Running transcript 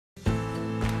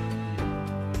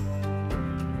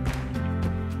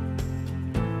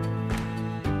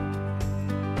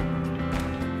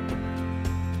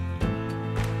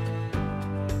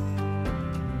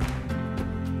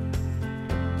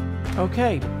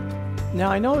Okay, now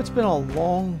I know it's been a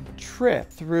long trip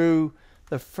through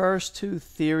the first two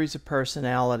theories of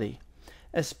personality,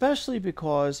 especially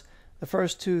because the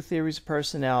first two theories of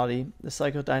personality, the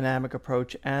psychodynamic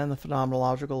approach and the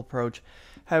phenomenological approach,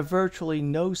 have virtually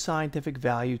no scientific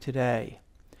value today.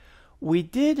 We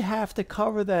did have to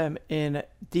cover them in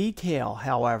detail,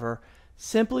 however,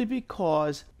 simply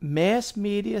because mass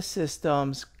media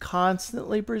systems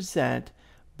constantly present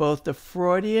both the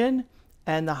Freudian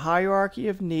and the hierarchy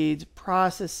of needs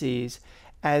processes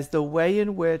as the way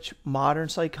in which modern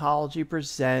psychology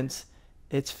presents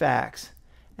its facts,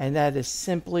 and that is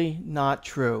simply not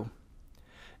true.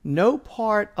 No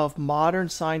part of modern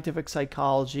scientific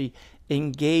psychology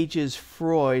engages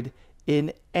Freud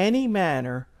in any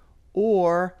manner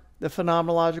or the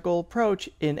phenomenological approach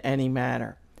in any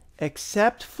manner,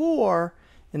 except for,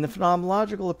 in the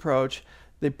phenomenological approach,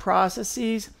 the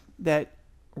processes that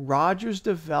Rogers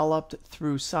developed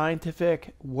through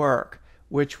scientific work,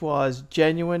 which was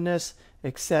genuineness,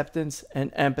 acceptance,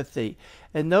 and empathy.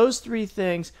 And those three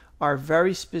things are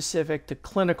very specific to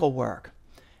clinical work.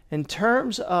 In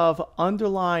terms of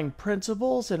underlying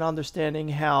principles and understanding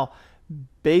how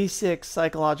basic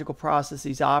psychological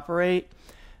processes operate,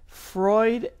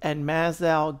 Freud and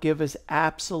Maslow give us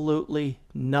absolutely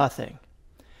nothing.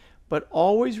 But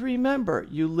always remember,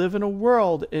 you live in a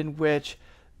world in which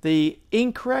the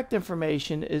incorrect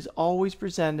information is always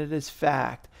presented as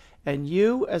fact. And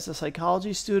you, as a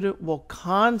psychology student, will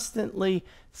constantly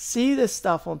see this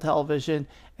stuff on television,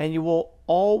 and you will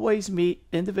always meet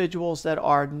individuals that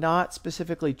are not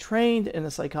specifically trained in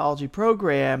a psychology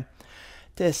program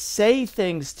to say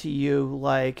things to you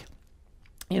like,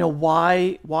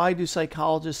 why do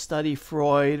psychologists study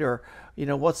Freud, or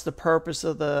what's the purpose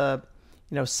of the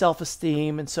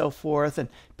self-esteem and so forth, and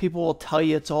people will tell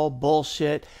you it's all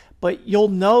bullshit, but you'll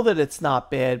know that it's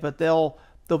not bad, but they'll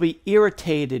be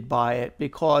irritated by it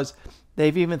because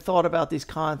they've even thought about these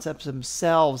concepts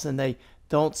themselves and they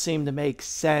don't seem to make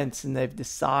sense, and they've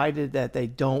decided that they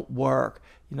don't work,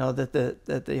 that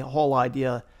the whole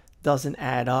idea doesn't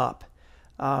add up.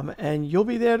 And you'll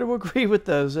be there to agree with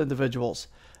those individuals.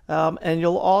 And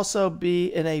you'll also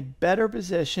be in a better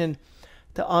position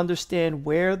to understand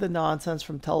where the nonsense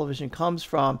from television comes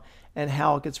from and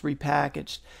how it gets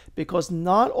repackaged. Because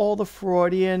not all the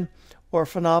Freudian or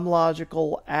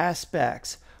phenomenological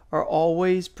aspects are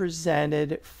always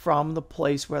presented from the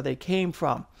place where they came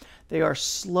from. They are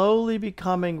slowly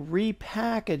becoming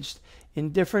repackaged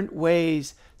in different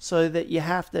ways so that you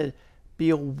have to be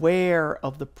aware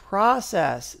of the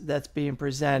process that's being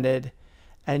presented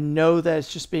and know that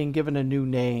it's just being given a new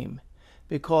name.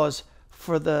 Because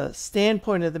for the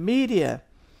standpoint of the media,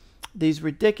 these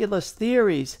ridiculous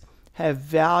theories have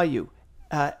value,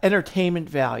 entertainment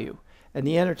value. And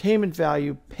the entertainment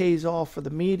value pays off for the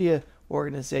media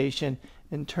organization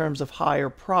in terms of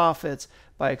higher profits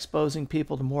by exposing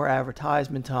people to more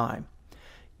advertisement time.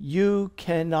 You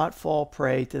cannot fall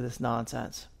prey to this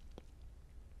nonsense.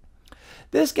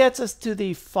 This gets us to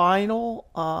the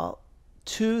final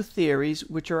two theories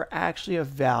which are actually of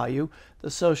value, the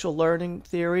social learning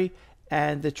theory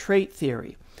and the trait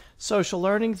theory. Social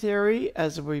learning theory,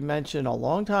 as we mentioned a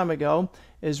long time ago,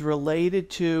 is related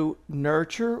to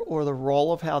nurture, or the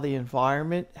role of how the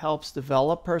environment helps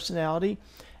develop personality,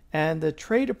 and the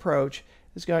trait approach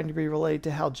is going to be related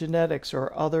to how genetics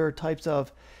or other types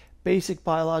of basic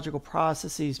biological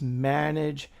processes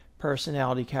manage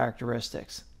personality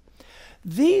characteristics.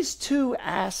 These two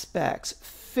aspects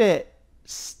fit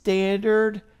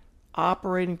standard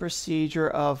operating procedure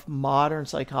of modern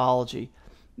psychology.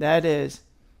 That is,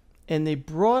 in the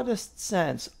broadest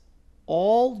sense,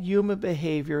 all human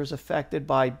behavior is affected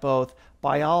by both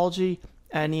biology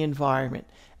and the environment.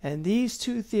 And these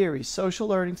two theories, social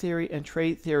learning theory and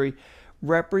trait theory,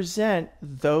 represent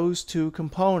those two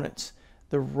components,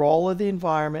 the role of the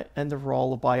environment and the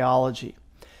role of biology.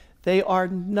 They are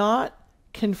not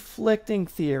conflicting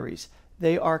theories.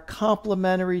 They are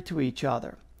complementary to each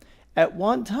other. At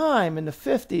one time in the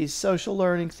 50s, social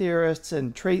learning theorists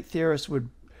and trait theorists would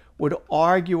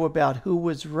argue about who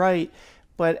was right,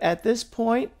 but at this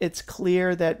point, it's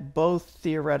clear that both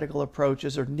theoretical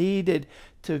approaches are needed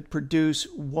to produce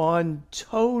one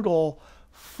total,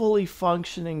 fully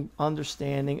functioning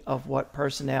understanding of what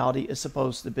personality is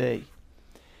supposed to be.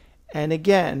 And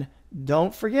again,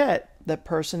 don't forget that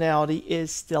personality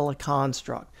is still a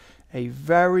construct, a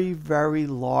very, very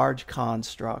large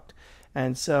construct.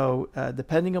 And so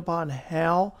depending upon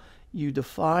how you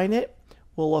define it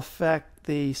will affect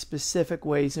the specific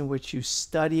ways in which you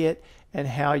study it and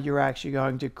how you're actually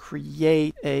going to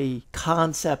create a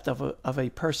concept of a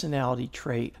personality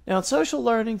trait. Now, in social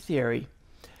learning theory,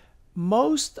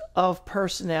 most of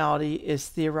personality is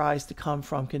theorized to come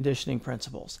from conditioning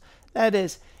principles. That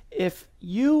is, if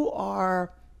you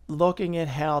are looking at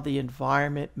how the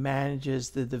environment manages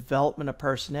the development of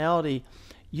personality,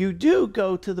 you do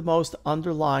go to the most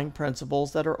underlying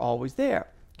principles that are always there.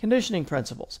 Conditioning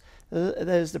principles. That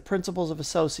is the principles of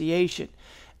association.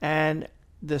 And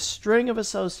the string of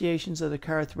associations that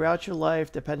occur throughout your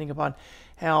life, depending upon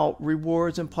how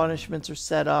rewards and punishments are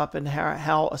set up and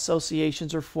how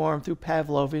associations are formed through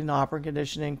Pavlovian operant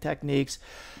conditioning techniques,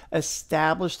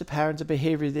 establish the patterns of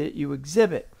behavior that you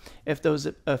exhibit. If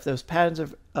those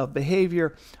patterns of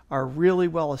behavior are really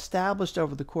well established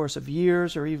over the course of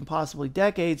years or even possibly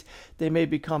decades, they may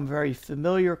become very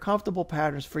familiar, comfortable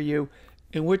patterns for you,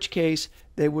 in which case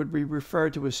they would be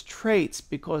referred to as traits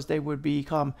because they would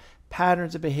become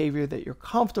patterns of behavior that you're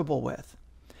comfortable with.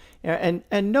 And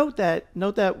note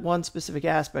that one specific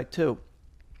aspect too.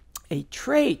 A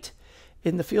trait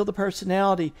in the field of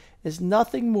personality is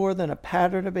nothing more than a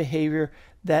pattern of behavior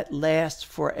that lasts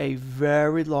for a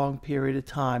very long period of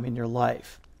time in your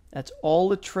life. That's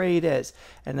all a trait is,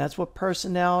 and that's what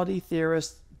personality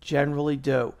theorists generally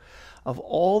do. Of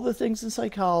all the things in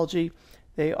psychology,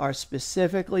 they are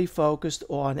specifically focused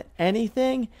on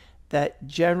anything that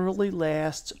generally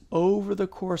lasts over the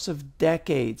course of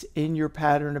decades in your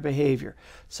pattern of behavior.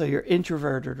 So you're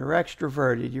introverted or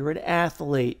extroverted, you're an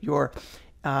athlete, you're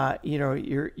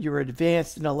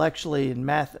advanced intellectually in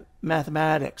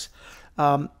mathematics.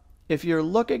 If you're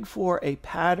looking for a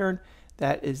pattern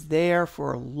that is there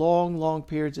for long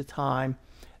periods of time,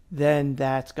 then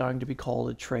that's going to be called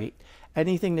a trait.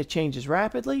 Anything that changes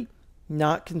rapidly,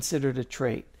 not considered a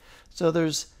trait. So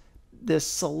there's this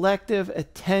selective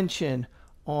attention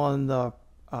on the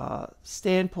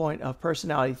standpoint of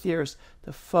personality theorists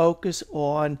to focus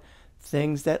on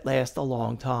things that last a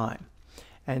long time.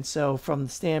 And so from the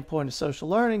standpoint of social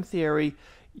learning theory,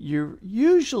 you're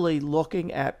usually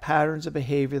looking at patterns of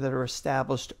behavior that are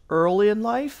established early in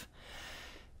life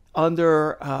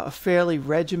under a fairly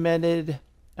regimented,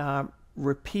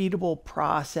 repeatable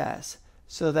process,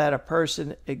 so that a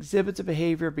person exhibits a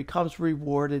behavior, becomes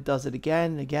rewarded, does it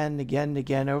again and again and again and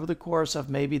again over the course of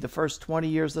maybe the first 20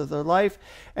 years of their life,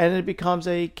 and it becomes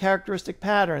a characteristic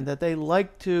pattern that they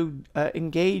like to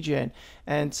engage in,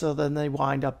 and so then they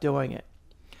wind up doing it.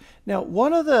 Now,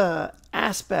 one of the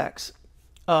aspects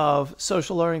of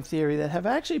social learning theory that have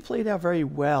actually played out very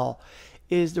well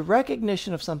is the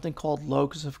recognition of something called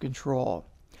locus of control.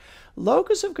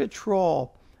 Locus of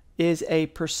control is a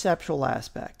perceptual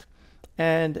aspect.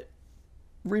 And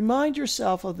remind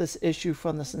yourself of this issue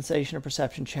from the Sensation of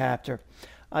Perception chapter.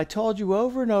 I told you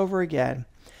over and over again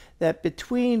that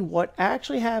between what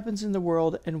actually happens in the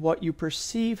world and what you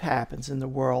perceive happens in the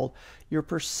world, your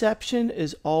perception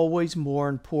is always more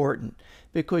important,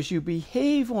 because you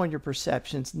behave on your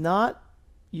perceptions,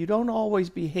 you don't always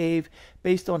behave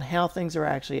based on how things are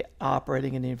actually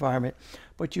operating in the environment,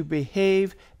 but you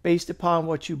behave based upon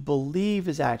what you believe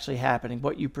is actually happening,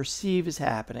 what you perceive is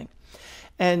happening.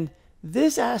 And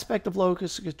this aspect of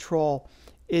locus of control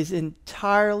is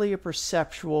entirely a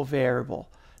perceptual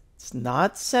variable. It's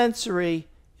not sensory,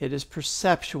 it is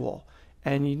perceptual.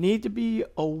 And you need to be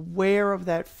aware of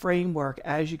that framework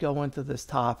as you go into this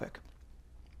topic.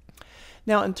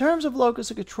 Now, in terms of locus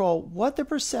of control, what the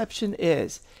perception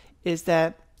is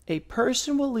that a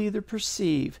person will either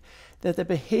perceive that the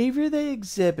behavior they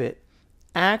exhibit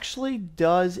actually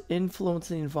does influence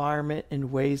the environment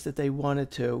in ways that they want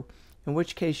it to, in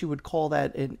which case you would call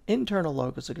that an internal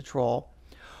locus of control,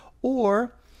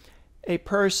 or a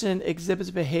person exhibits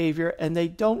behavior and they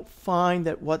don't find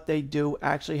that what they do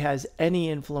actually has any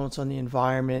influence on the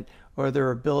environment or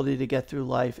their ability to get through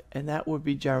life, and that would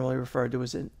be generally referred to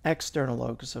as an external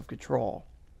locus of control.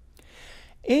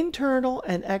 Internal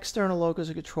and external locus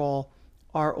of control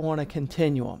are on a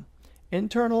continuum.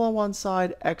 Internal on one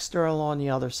side, external on the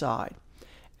other side.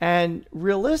 And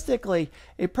realistically,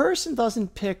 a person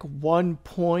doesn't pick one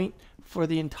point for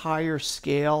the entire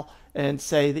scale and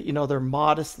say that, they're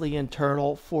modestly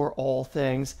internal for all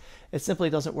things. It simply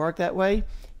doesn't work that way.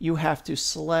 You have to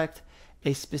select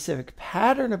a specific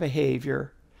pattern of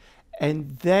behavior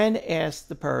and then ask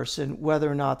the person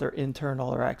whether or not they're internal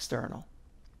or external.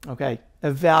 Okay,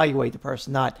 evaluate the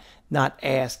person, not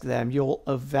ask them. You'll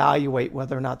evaluate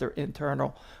whether or not they're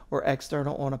internal or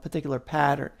external on a particular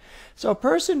pattern. So a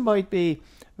person might be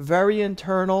very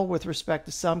internal with respect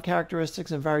to some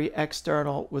characteristics and very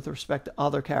external with respect to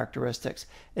other characteristics,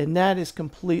 and that is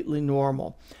completely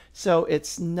normal. So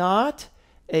it's not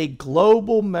a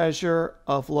global measure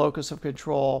of locus of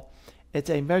control. It's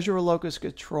a measure of locus of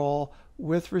control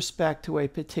with respect to a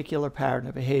particular pattern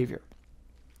of behavior.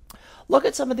 Look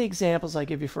at some of the examples I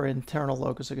give you for internal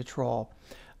locus of control.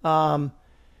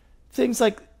 Things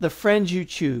like the friends you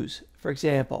choose, for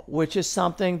example, which is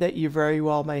something that you very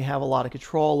well may have a lot of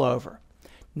control over.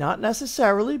 Not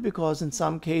necessarily, because in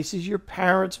some cases your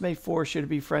parents may force you to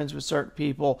be friends with certain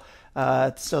people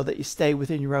so that you stay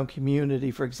within your own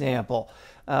community, for example.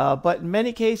 But in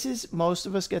many cases, most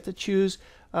of us get to choose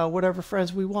whatever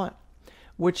friends we want.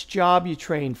 Which job you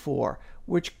train for,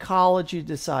 which college you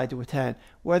decide to attend,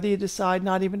 whether you decide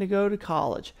not even to go to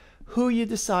college, who you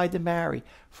decide to marry.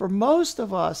 For most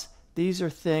of us, these are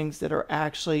things that are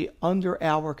actually under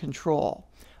our control.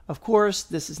 Of course,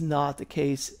 this is not the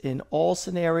case in all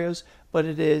scenarios, but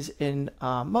it is in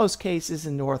most cases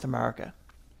in North America.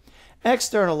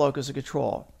 External locus of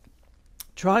control.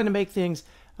 Trying to make things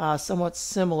somewhat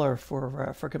similar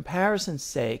for comparison's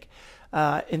sake.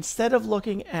 Instead of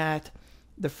looking at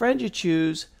the friend you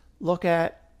choose, look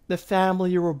at the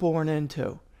family you were born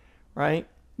into, right?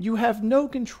 You have no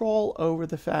control over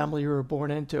the family you were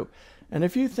born into. And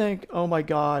if you think, oh my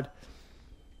God,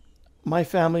 my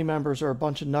family members are a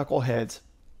bunch of knuckleheads,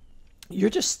 you're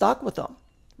just stuck with them,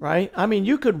 right? I mean,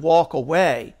 you could walk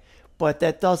away, but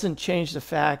that doesn't change the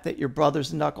fact that your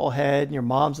brother's a knucklehead and your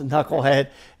mom's a knucklehead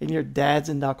and your dad's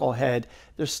a knucklehead.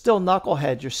 They're still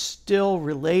knuckleheads. You're still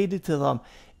related to them.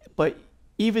 But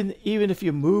even if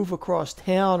you move across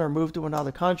town or move to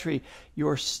another country,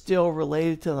 you're still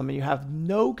related to them and you have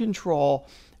no control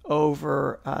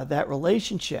over that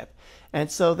relationship.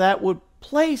 And so that would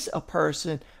place a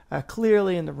person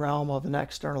clearly in the realm of an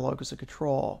external locus of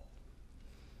control.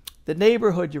 The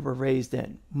neighborhood you were raised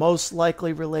in, most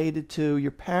likely related to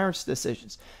your parents'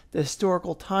 decisions. The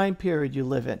historical time period you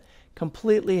live in,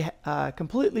 completely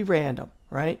random,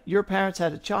 right? Your parents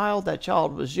had a child, that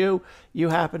child was you, you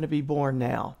happen to be born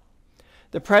now.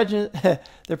 The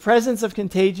presence of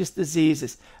contagious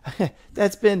diseases.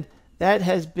 that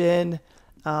has been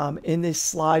in this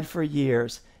slide for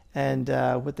years. And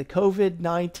with the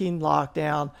COVID-19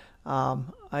 lockdown,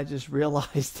 I just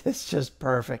realized it's just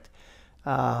perfect.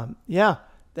 Yeah,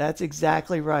 that's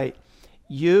exactly right.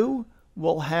 You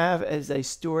will have as a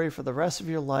story for the rest of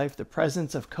your life the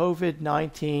presence of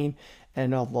COVID-19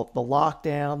 and the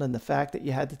lockdown and the fact that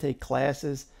you had to take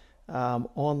classes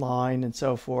online and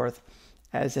so forth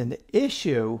as an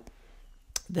issue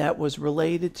that was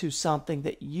related to something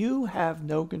that you have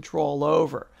no control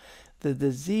over. The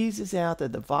disease is out there,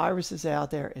 the virus is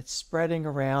out there, it's spreading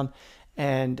around,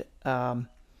 and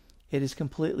it is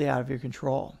completely out of your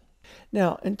control.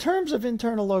 Now, in terms of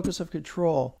internal locus of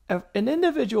control, an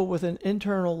individual with an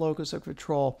internal locus of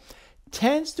control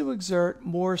tends to exert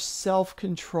more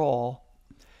self-control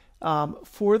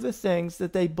for the things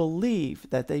that they believe,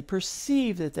 that they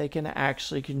perceive that they can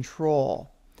actually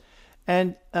control.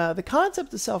 And the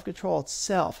concept of self-control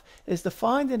itself is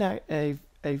defined in a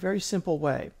very simple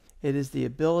way. It is the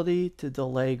ability to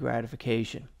delay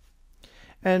gratification.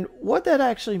 And what that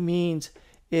actually means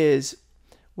is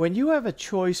when you have a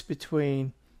choice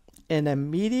between an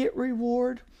immediate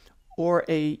reward or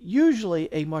usually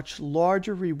a much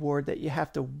larger reward that you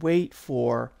have to wait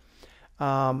for,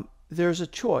 there's a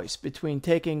choice between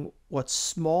taking what's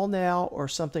small now or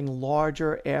something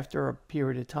larger after a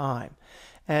period of time.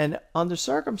 And under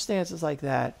circumstances like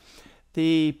that,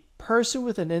 the person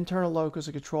with an internal locus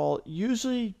of control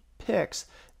usually picks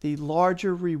the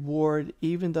larger reward,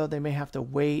 even though they may have to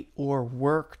wait or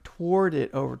work toward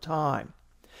it over time.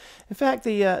 In fact,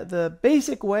 the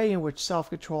basic way in which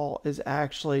self-control is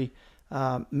actually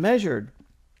measured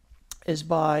is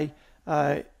by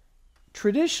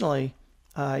traditionally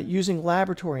using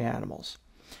laboratory animals.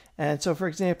 And so, for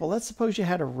example, let's suppose you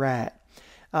had a rat,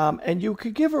 and you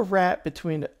could give a rat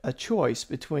a choice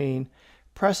between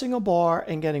pressing a bar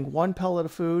and getting 1 pellet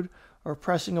of food or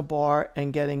pressing a bar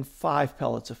and getting 5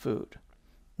 pellets of food.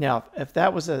 Now, if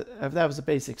that was a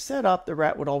basic setup, the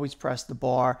rat would always press the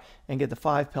bar and get the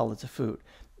 5 pellets of food.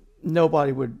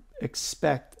 Nobody would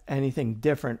expect anything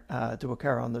different to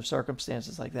occur under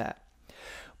circumstances like that.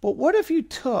 But what if you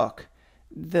took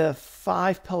the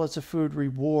 5 pellets of food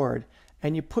reward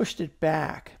and you pushed it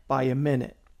back by a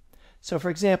minute? So, for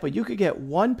example, you could get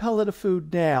 1 pellet of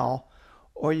food now,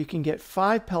 or you can get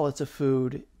 5 pellets of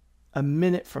food a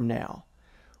minute from now.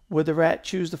 Would the rat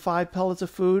choose the 5 pellets of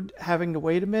food having to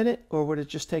wait a minute, or would it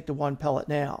just take the 1 pellet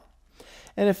now?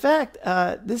 And in fact,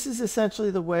 this is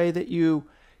essentially the way that you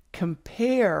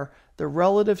compare the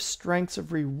relative strengths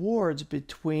of rewards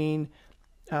between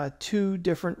two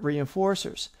different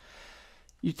reinforcers.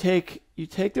 You take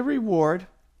the reward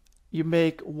you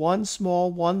make one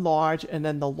small, one large, and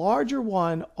then the larger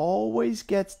one always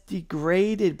gets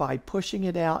degraded by pushing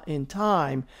it out in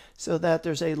time so that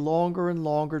there's a longer and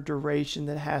longer duration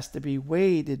that has to be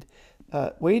waded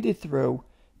through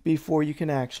before you can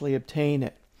actually obtain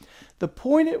it. The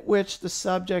point at which the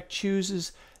subject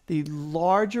chooses the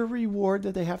larger reward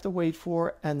that they have to wait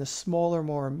for and the smaller,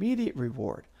 more immediate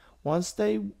reward, once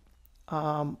they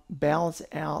balance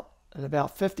out at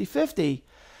about 50-50,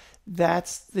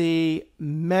 that's the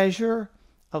measure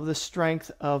of the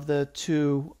strength of the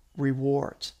two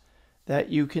rewards. That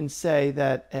you can say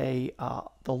that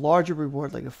the larger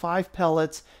reward, like the 5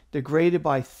 pellets degraded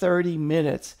by 30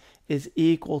 minutes, is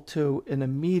equal to an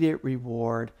immediate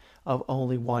reward of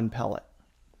only 1 pellet.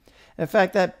 In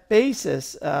fact, that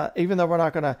basis, even though we're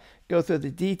not going to go through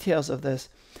the details of this,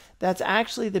 that's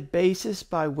actually the basis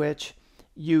by which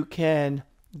you can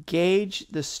gauge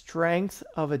the strength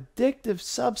of addictive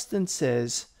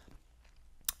substances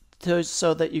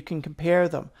so that you can compare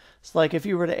them. It's like if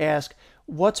you were to ask,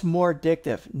 what's more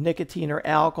addictive, nicotine or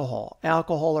alcohol,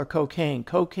 alcohol or cocaine,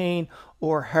 cocaine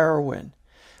or heroin?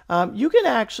 You can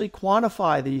actually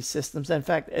quantify these systems. In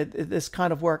fact, this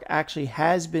kind of work actually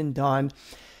has been done,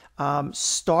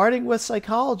 starting with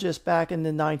psychologists back in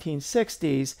the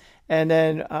 1960s, and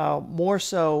then more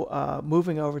so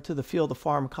moving over to the field of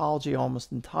pharmacology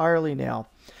almost entirely now.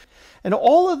 And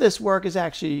all of this work is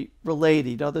actually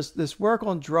related. This work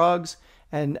on drugs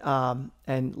and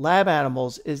lab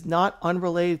animals is not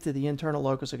unrelated to the internal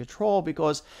locus of control,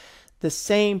 because the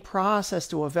same process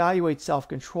to evaluate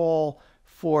self-control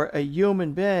for a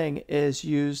human being is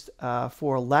used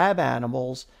for lab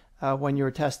animals when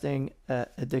you're testing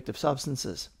addictive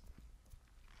substances.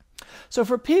 So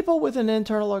for people with an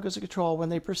internal locus of control, when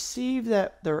they perceive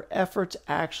that their efforts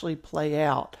actually play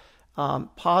out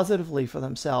positively for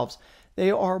themselves, they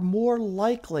are more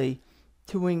likely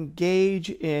to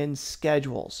engage in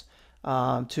schedules,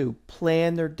 to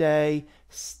plan their day,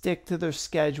 stick to their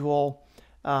schedule,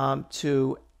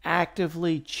 to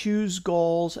actively choose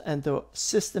goals and to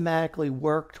systematically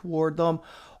work toward them.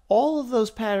 All of those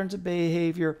patterns of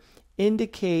behavior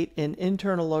indicate an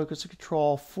internal locus of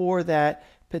control for that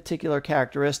particular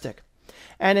characteristic.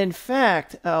 And in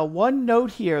fact, one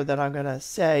note here that I'm going to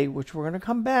say, which we're going to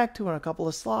come back to in a couple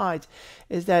of slides,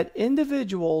 is that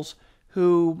individuals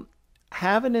who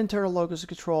have an internal locus of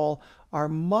control are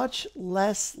much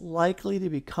less likely to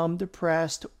become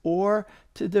depressed or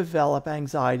to develop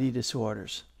anxiety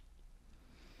disorders.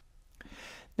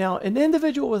 Now, an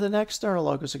individual with an external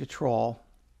locus of control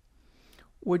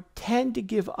would tend to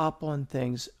give up on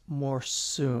things more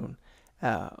soon.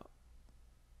 A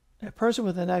person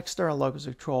with an external locus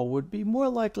of control would be more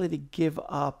likely to give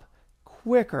up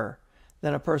quicker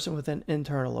than a person with an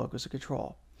internal locus of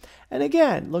control. And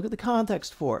again, look at the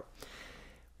context for it.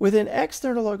 With an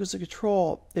external locus of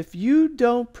control, if you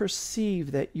don't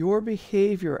perceive that your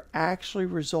behavior actually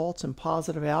results in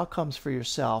positive outcomes for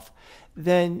yourself,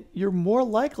 then you're more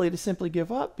likely to simply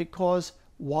give up, because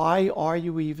why are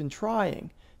you even trying?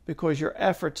 Because your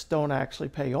efforts don't actually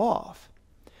pay off.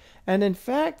 And in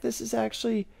fact, this is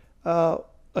actually a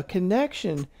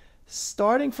connection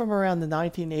starting from around the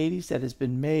 1980s that has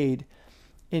been made,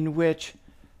 in which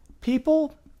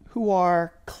people who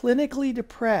are clinically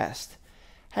depressed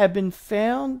have been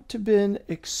found to have been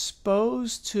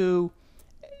exposed to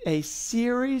a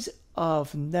series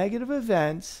of negative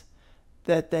events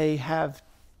that they have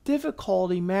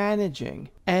difficulty managing.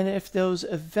 And if those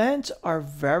events are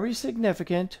very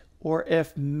significant, or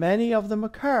if many of them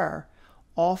occur,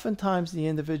 oftentimes the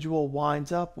individual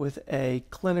winds up with a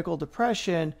clinical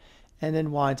depression and then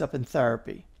winds up in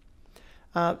therapy.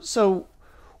 So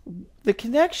the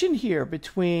connection here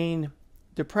between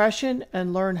depression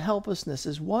and learned helplessness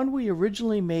is one we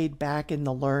originally made back in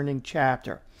the learning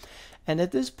chapter. And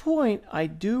at this point, I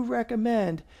do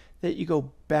recommend that you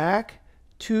go back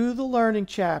to the learning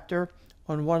chapter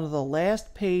on one of the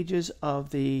last pages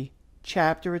of the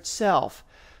chapter itself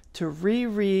to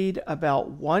reread about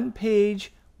 1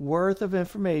 page worth of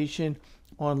information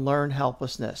on learned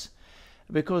helplessness.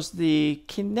 Because the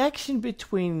connection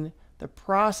between the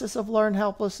process of learned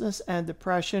helplessness and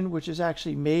depression, which is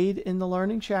actually made in the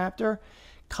learning chapter,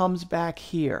 comes back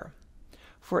here.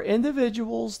 For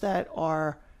individuals that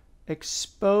are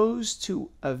exposed to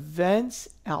events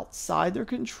outside their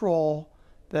control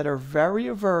that are very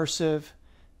aversive,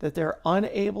 that they're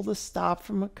unable to stop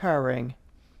from occurring,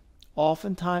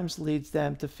 oftentimes leads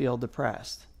them to feel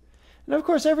depressed. And of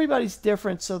course, everybody's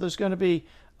different, so there's going to be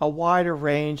a wider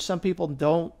range. Some people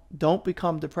don't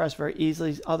become depressed very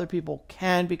easily. Other people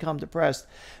can become depressed.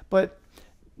 But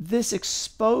this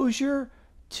exposure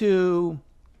to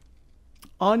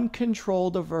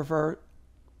uncontrolled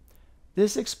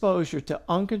this exposure to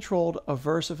uncontrolled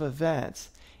aversive events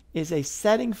is a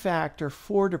setting factor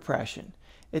for depression.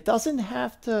 It doesn't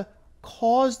have to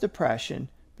cause depression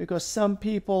because some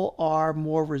people are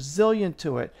more resilient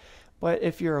to it. But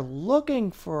if you're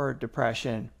looking for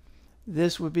depression,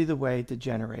 this would be the way to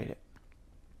generate it.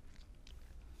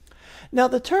 Now,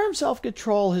 the term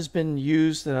self-control has been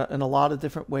used in a lot of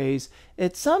different ways.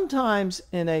 It sometimes,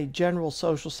 in a general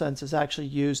social sense, is actually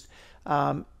used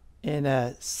in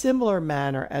a similar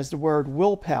manner as the word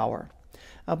willpower.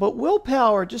 But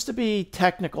willpower, just to be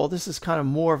technical, this is kind of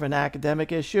more of an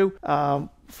academic issue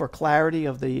for clarity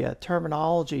of the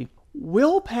terminology.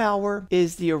 Willpower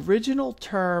is the original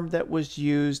term that was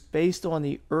used based on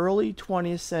the early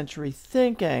 20th century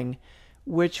thinking,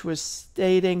 which was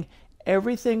stating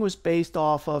everything was based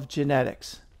off of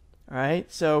genetics. All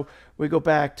right, so we go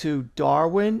back to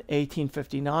Darwin,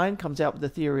 1859, comes out with the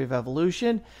theory of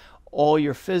evolution. All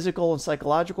your physical and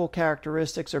psychological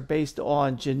characteristics are based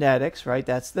on genetics, right?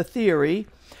 That's the theory.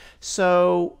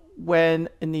 So when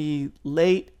in the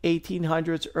late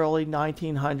 1800s, early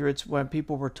 1900s, when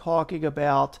people were talking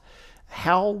about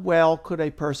how well could a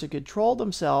person control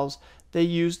themselves, they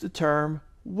used the term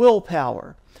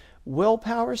willpower.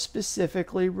 Willpower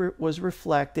specifically was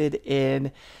reflected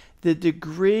in the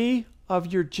degree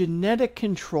of your genetic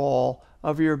control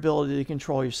of your ability to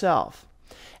control yourself.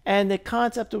 And the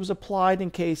concept was applied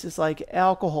in cases like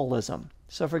alcoholism.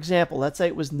 So for example, let's say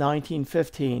it was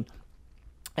 1915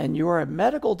 and you're a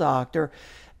medical doctor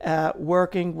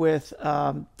working with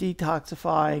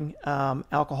detoxifying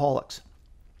alcoholics.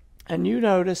 And you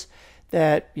notice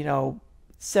that,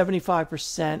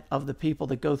 75% of the people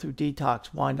that go through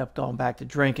detox wind up going back to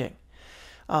drinking.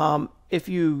 If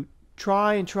you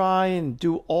try and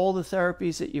do all the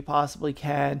therapies that you possibly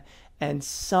can, and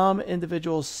some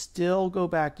individuals still go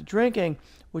back to drinking,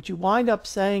 what you wind up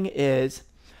saying is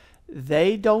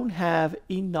they don't have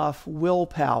enough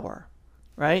willpower,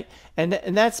 right? And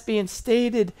that's being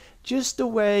stated just the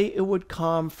way it would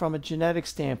come from a genetic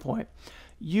standpoint.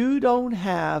 You don't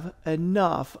have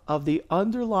enough of the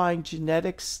underlying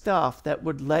genetic stuff that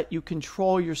would let you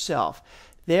control yourself.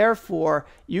 Therefore,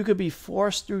 you could be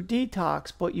forced through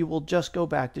detox, but you will just go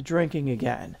back to drinking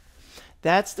again.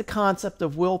 That's the concept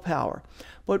of willpower.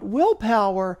 But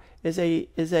willpower is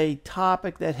a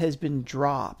topic that has been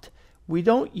dropped. We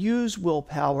don't use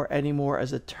willpower anymore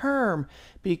as a term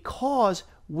because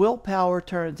willpower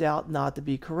turns out not to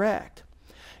be correct.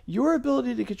 Your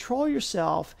ability to control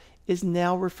yourself is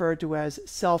now referred to as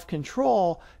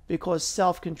self-control because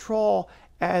self-control,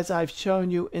 as I've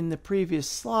shown you in the previous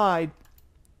slide,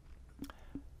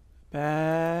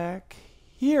 back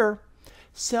here,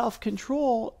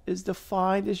 self-control is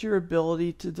defined as your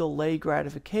ability to delay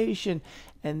gratification,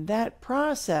 and that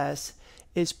process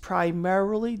is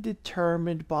primarily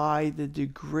determined by the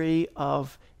degree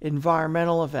of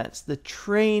environmental events, the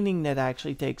training that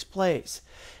actually takes place.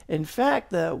 In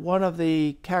fact, one of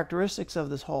the characteristics of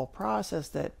this whole process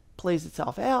that plays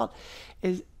itself out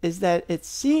is that it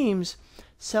seems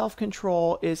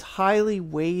self-control is highly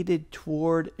weighted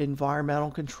toward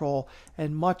environmental control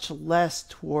and much less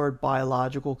toward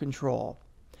biological control.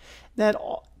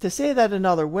 Now, to say that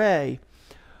another way,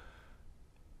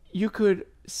 you could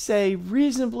say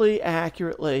reasonably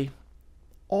accurately,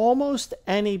 almost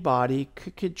anybody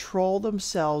could control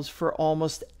themselves for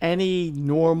almost any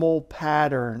normal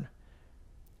pattern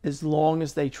as long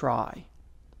as they try.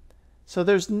 So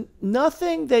there's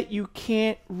nothing that you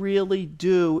can't really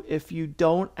do if you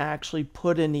don't actually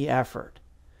put in the effort.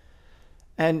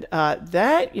 And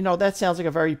that sounds like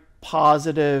a very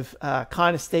positive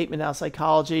kind of statement out of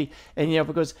psychology. And,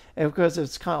 because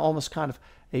it's almost kind of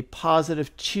a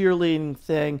positive cheerleading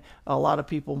thing, a lot of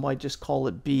people might just call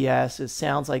it BS. It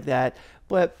sounds like that.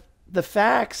 But the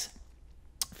facts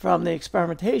from the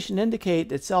experimentation indicate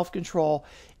that self-control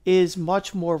is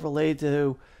much more related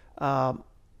to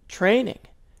training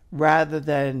rather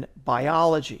than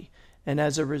biology. And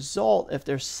as a result, if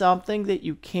there's something that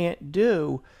you can't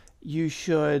do, you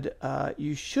should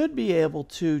be able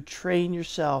to train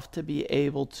yourself to be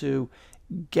able to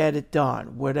get it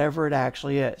done, whatever it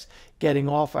actually is. Getting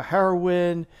off of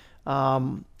heroin,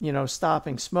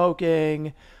 stopping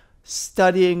smoking,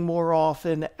 studying more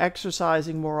often,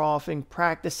 exercising more often,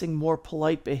 practicing more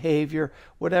polite behavior,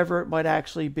 whatever it might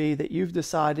actually be that you've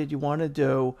decided you want to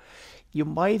do. You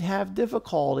might have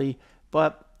difficulty,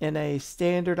 but in a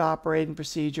standard operating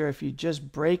procedure, if you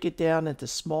just break it down into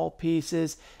small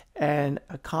pieces and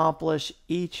accomplish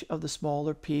each of the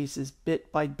smaller pieces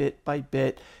bit by bit by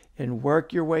bit and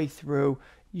work your way through,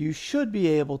 you should be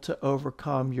able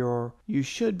to you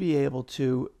should be able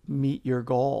to meet your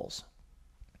goals.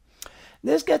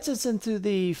 This gets us into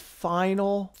the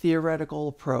final theoretical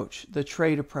approach, the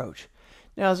trait approach.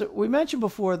 Now, as we mentioned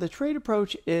before, the trait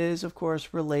approach is, of course,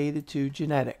 related to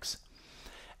genetics.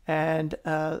 And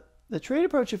the trait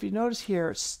approach, if you notice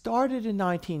here, started in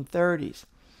 1930s.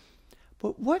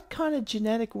 But what kind of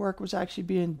genetic work was actually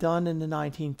being done in the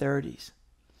 1930s?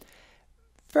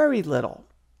 Very little.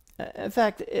 In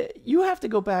fact, you have to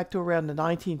go back to around the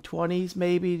 1920s,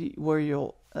 maybe,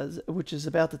 which is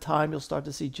about the time you'll start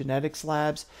to see genetics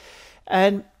labs.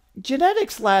 And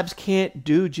genetics labs can't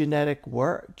do genetics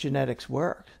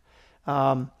work.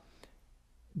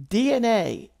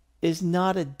 DNA is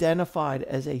not identified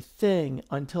as a thing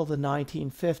until the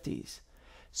 1950s.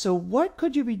 So what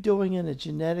could you be doing in a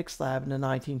genetics lab in the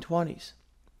 1920s?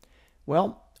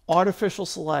 Well, artificial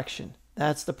selection.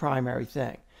 That's the primary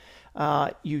thing.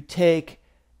 You take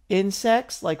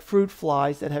insects like fruit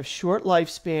flies that have short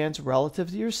lifespans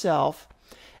relative to yourself,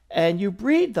 and you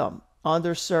breed them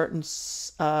under certain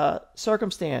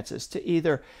circumstances to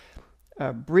either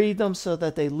breed them so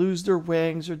that they lose their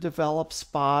wings or develop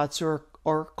spots or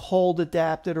cold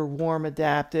adapted or warm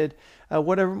adapted,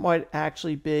 whatever it might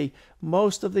actually be.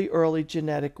 Most of the early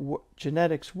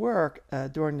genetics work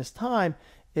during this time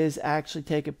is actually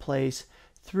taking place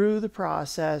through the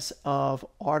process of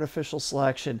artificial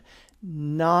selection,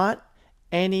 not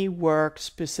any work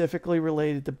specifically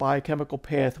related to biochemical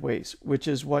pathways, which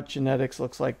is what genetics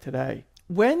looks like today.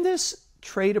 When this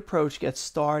trait approach gets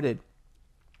started,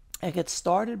 it gets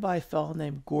started by a fellow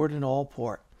named Gordon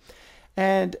Allport.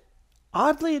 And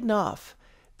oddly enough,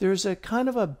 there's a kind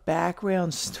of a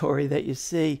background story that you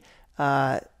see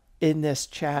in this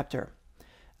chapter.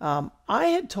 I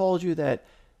had told you that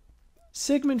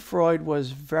Sigmund Freud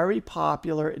was very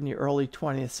popular in the early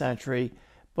 20th century,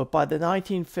 but by the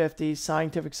 1950s,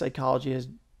 scientific psychology has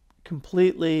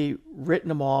completely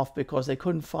written him off because they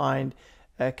couldn't find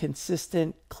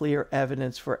consistent, clear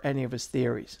evidence for any of his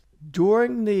theories.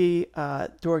 During the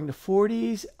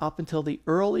 40s up until the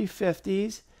early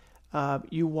 50s,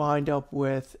 you wind up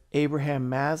with Abraham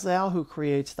Maslow, who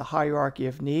creates the hierarchy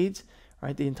of needs,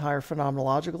 right? The entire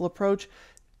phenomenological approach,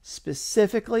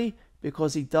 specifically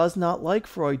because he does not like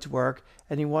Freud's work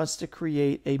and he wants to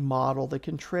create a model that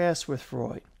contrasts with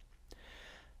Freud.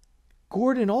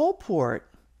 Gordon Allport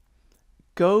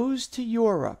goes to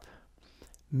Europe,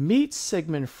 meets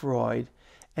Sigmund Freud,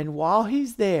 and while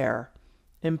he's there,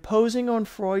 imposing on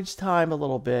Freud's time a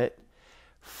little bit,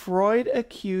 Freud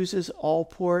accuses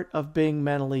Allport of being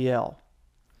mentally ill.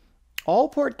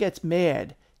 Allport gets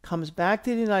mad, comes back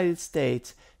to the United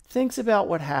States, thinks about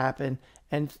what happened,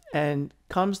 and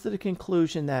comes to the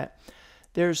conclusion that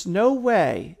there's no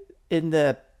way in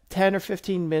the 10 or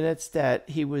 15 minutes that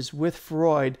he was with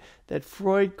Freud that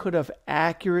Freud could have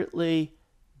accurately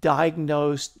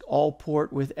diagnosed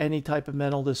Allport with any type of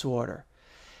mental disorder.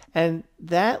 And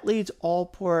that leads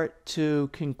Allport to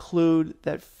conclude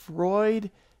that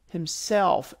Freud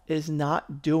himself is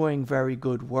not doing very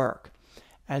good work.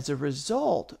 As a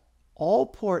result,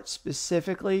 Allport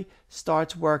specifically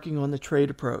starts working on the trait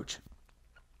approach.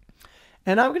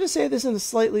 And I'm going to say this in a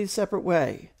slightly separate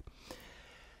way.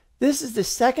 This is the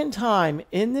second time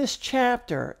in this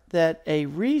chapter that a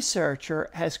researcher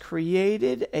has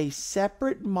created a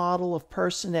separate model of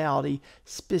personality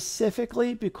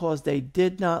specifically because they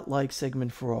did not like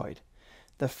Sigmund Freud.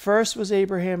 The first was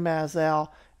Abraham Maslow,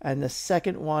 and the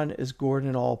second one is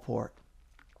Gordon Allport.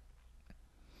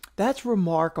 That's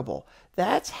remarkable.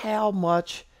 That's how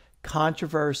much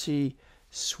controversy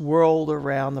swirled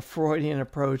around the Freudian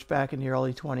approach back in the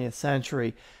early 20th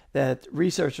century, that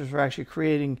researchers were actually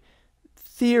creating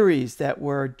theories that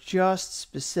were just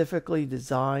specifically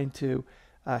designed to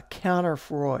counter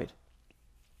Freud.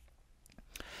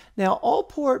 Now,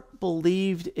 Allport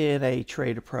believed in a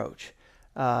trait approach,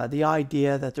 the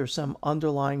idea that there's some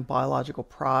underlying biological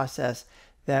process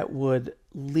that would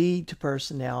lead to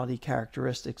personality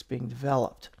characteristics being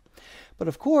developed. But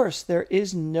of course, there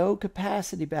is no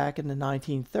capacity back in the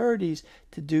 1930s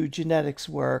to do genetic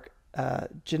work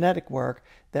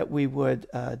that we would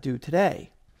do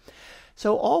today.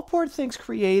 So Allport thinks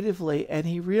creatively, and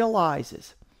he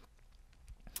realizes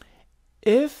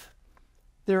if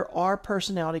there are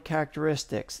personality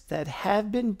characteristics that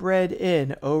have been bred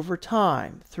in over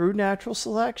time through natural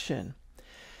selection,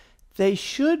 they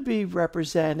should be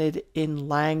represented in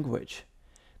language.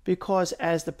 Because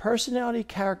as the personality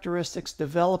characteristics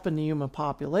develop in the human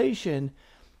populations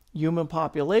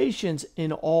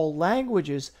in all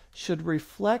languages should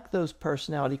reflect those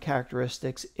personality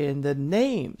characteristics in the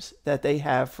names that they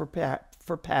have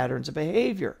for patterns of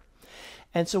behavior.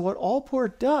 And so what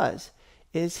Allport does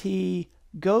is he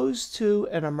goes to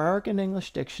an American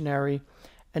English dictionary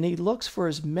and he looks for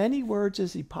as many words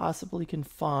as he possibly can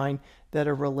find that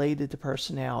are related to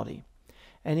personality.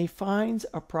 And he finds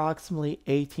approximately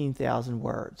 18,000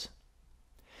 words.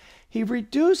 He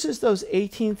reduces those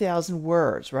 18,000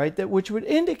 words, right, which would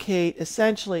indicate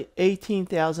essentially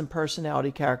 18,000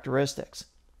 personality characteristics.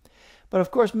 But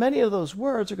of course, many of those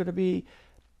words are going to be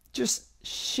just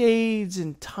shades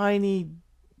and tiny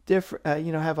different,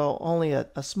 have only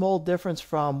a small difference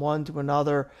from one to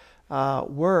another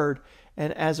word.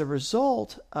 And as a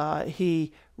result,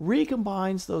 he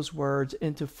recombines those words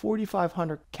into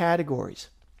 4,500 categories.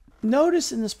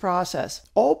 Notice in this process,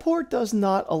 Allport does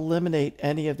not eliminate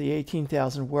any of the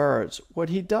 18,000 words. What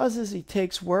he does is he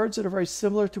takes words that are very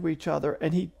similar to each other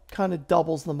and he kind of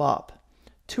doubles them up,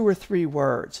 2 or 3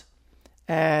 words,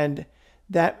 and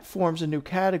that forms a new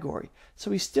category.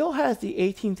 So he still has the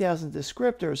 18,000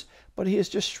 descriptors, but he has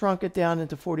just shrunk it down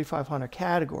into 4,500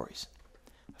 categories.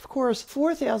 Of course,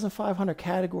 4,500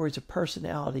 categories of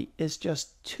personality is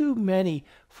just too many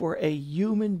for a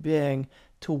human being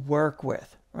to work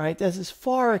with, right? This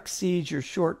far exceeds your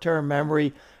short-term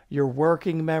memory, your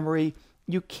working memory.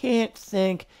 You can't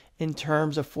think in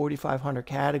terms of 4,500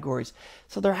 categories.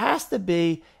 So there has to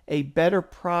be a better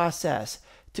process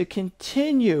to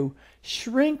continue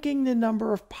shrinking the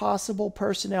number of possible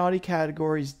personality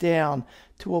categories down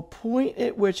to a point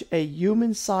at which a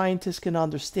human scientist can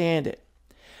understand it.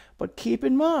 But keep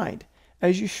in mind,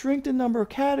 as you shrink the number of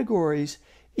categories,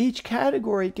 each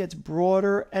category gets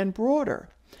broader and broader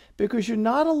because you're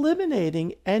not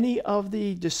eliminating any of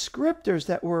the descriptors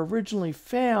that were originally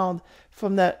found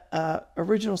from that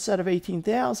original set of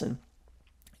 18,000.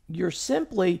 You're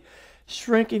simply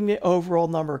shrinking the overall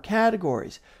number of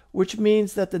categories, which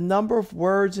means that the number of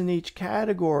words in each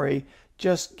category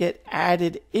just get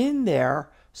added in there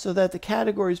so that the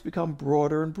categories become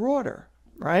broader and broader,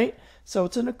 right? So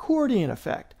it's an accordion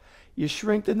effect. You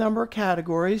shrink the number of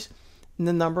categories, and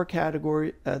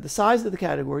the size of the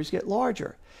categories get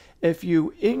larger. If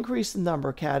you increase the number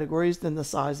of categories, then the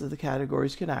size of the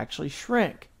categories can actually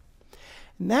shrink.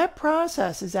 And that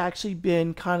process has actually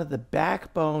been kind of the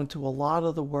backbone to a lot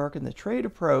of the work in the trait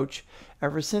approach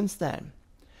ever since then.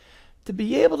 To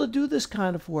be able to do this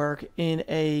kind of work in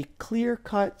a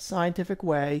clear-cut scientific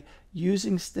way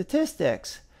using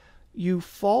statistics, you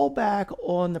fall back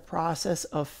on the process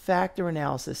of factor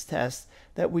analysis tests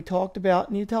that we talked about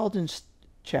in the intelligence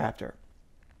chapter.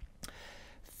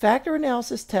 Factor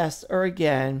analysis tests are,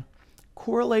 again,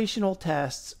 correlational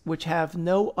tests which have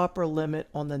no upper limit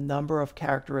on the number of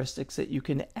characteristics that you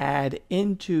can add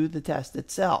into the test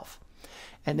itself.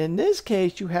 And in this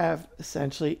case, you have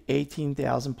essentially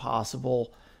 18,000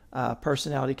 possible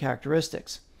personality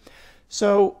characteristics.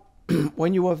 So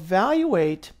when you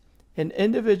evaluate an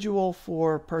individual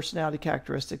for personality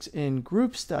characteristics in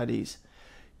group studies,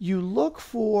 you look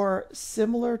for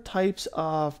similar types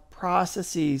of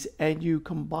processes and you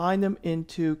combine them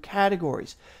into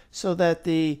categories so that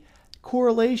the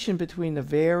correlation between the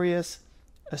various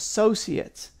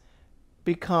associates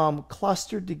become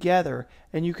clustered together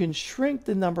and you can shrink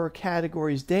the number of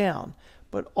categories down.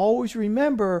 But always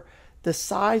remember, the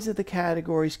size of the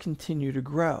categories continue to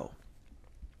grow.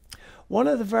 One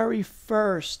of the very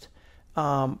first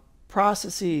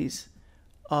processes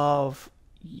of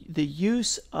the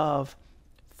use of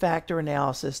factor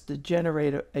analysis to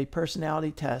generate a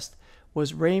personality test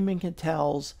was Raymond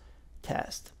Cattell's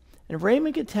test. And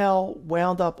Raymond Cattell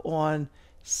wound up on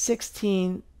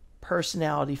 16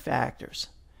 personality factors.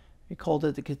 He called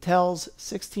it the Cattell's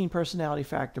 16 personality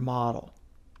factor model.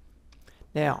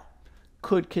 Now,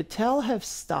 could Cattell have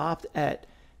stopped at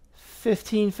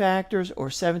 15 factors or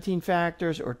 17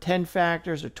 factors or 10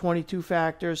 factors or 22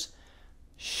 factors?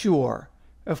 Sure.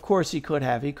 Of course he could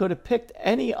have. He could have picked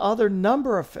any other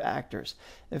number of factors.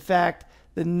 In fact,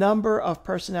 the number of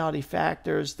personality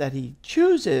factors that he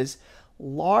chooses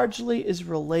largely is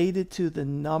related to the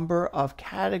number of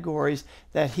categories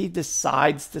that he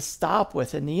decides to stop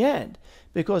with in the end,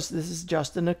 because this is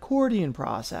just an accordion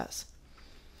process.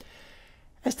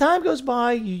 As time goes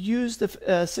by, you use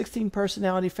the 16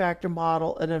 personality factor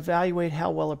model and evaluate how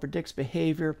well it predicts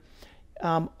behavior.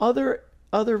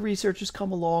 Other researchers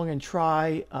come along and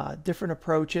try different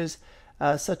approaches,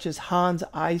 such as Hans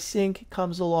Eysenck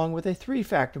comes along with a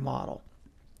 3-factor model.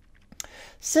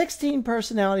 16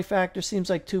 personality factors seems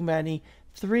like too many.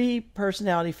 3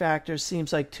 personality factors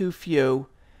seems like too few.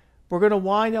 We're going to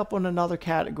wind up on another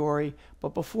category,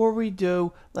 but before we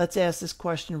do, let's ask this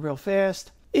question real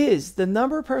fast. Is the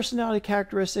number of personality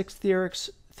characteristics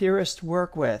theorists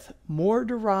work with more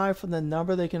derived from the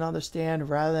number they can understand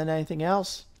rather than anything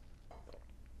else?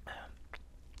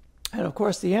 And of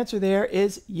course, the answer there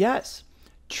is yes.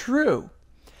 True.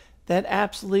 That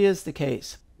absolutely is the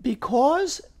case.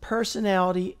 Because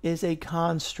personality is a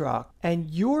construct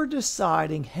and you're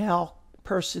deciding how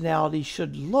personality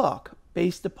should look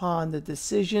based upon the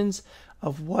decisions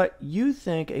of what you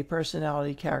think a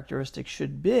personality characteristic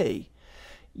should be,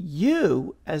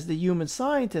 you, as the human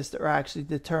scientist, are actually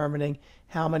determining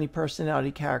how many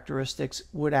personality characteristics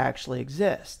would actually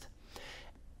exist.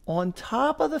 On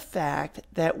top of the fact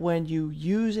that when you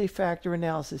use a factor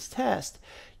analysis test,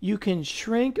 you can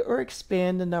shrink or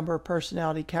expand the number of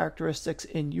personality characteristics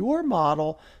in your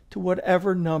model to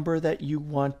whatever number that you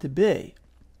want to be.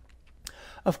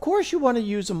 Of course, you want to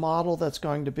use a model that's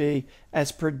going to be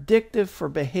as predictive for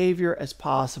behavior as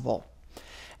possible.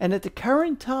 And at the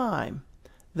current time,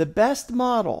 the best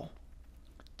model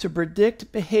to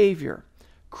predict behavior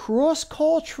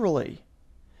cross-culturally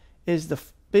is the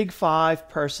Big Five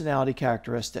personality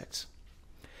characteristics: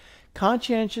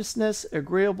 conscientiousness,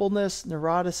 agreeableness,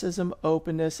 neuroticism,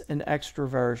 openness, and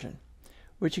extroversion,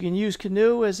 which you can use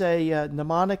Canoe as a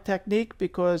mnemonic technique,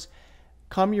 because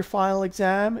come your final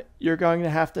exam, you're going to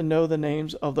have to know the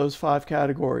names of those 5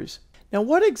 categories. Now,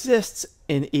 what exists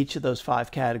in each of those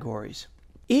 5 categories?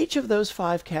 Each of those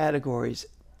 5 categories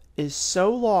is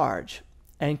so large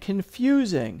and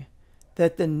confusing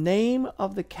that the name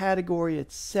of the category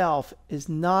itself is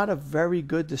not a very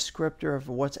good descriptor of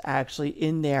what's actually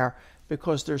in there,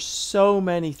 because there's so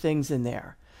many things in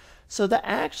there. So to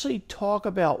actually talk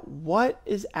about what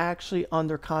is actually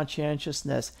under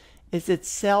conscientiousness is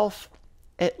itself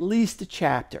at least a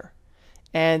chapter.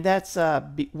 And that's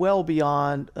well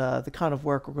beyond the kind of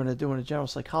work we're going to do in a general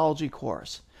psychology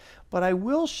course. But I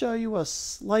will show you a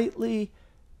slightly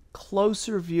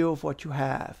closer view of what you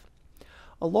have.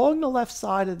 Along the left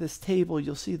side of this table,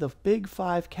 you'll see the big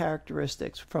 5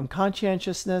 characteristics, from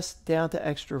conscientiousness down to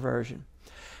extroversion.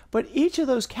 But each of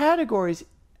those categories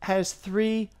has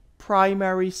 3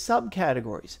 primary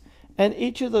subcategories. And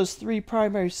each of those 3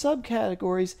 primary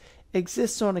subcategories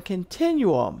exists on a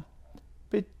continuum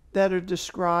that are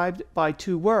described by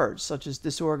 2 words, such as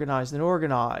disorganized and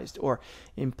organized, or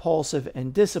impulsive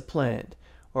and disciplined,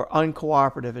 or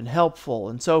uncooperative and helpful,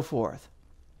 and so forth.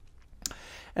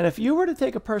 And if you were to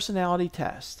take a personality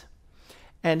test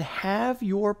and have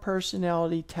your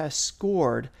personality test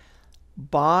scored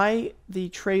by the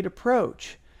trait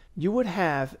approach, you would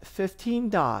have 15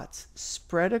 dots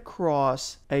spread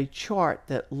across a chart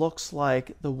that looks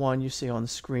like the one you see on the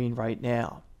screen right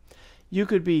now. You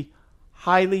could be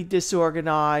highly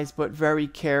disorganized but very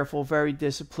careful, very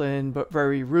disciplined but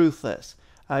very ruthless.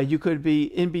 You could be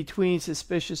in between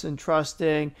suspicious and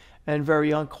trusting and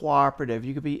very uncooperative.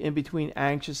 You could be in between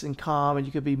anxious and calm, and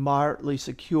you could be moderately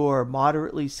secure,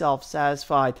 moderately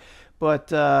self-satisfied,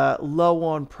 but low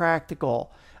on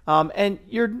practical. And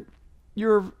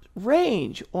your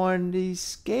range on these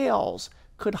scales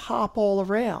could hop all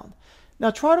around.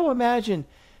 Now try to imagine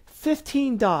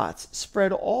 15 dots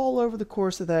spread all over the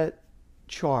course of that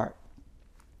chart.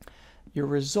 Your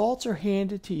results are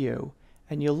handed to you,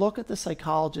 and you look at the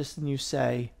psychologist and you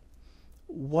say,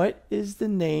 what is the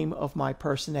name of my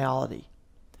personality?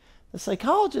 The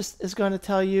psychologist is going to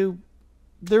tell you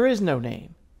there is no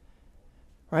name,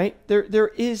 right? There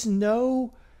is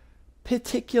no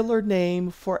particular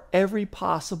name for every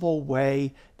possible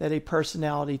way that a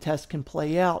personality test can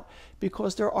play out,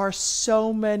 because there are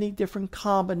so many different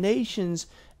combinations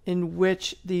in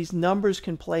which these numbers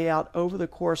can play out over the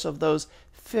course of those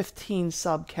 15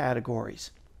 subcategories.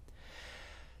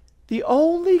 The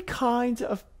only kinds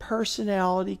of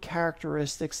personality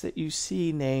characteristics that you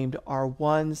see named are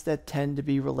ones that tend to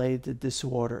be related to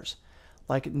disorders,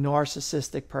 like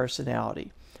narcissistic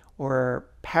personality, or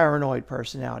paranoid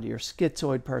personality, or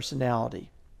schizoid personality.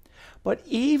 But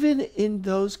even in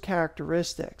those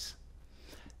characteristics,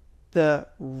 the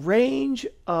range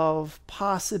of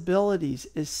possibilities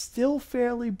is still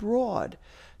fairly broad,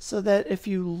 so that if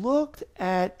you looked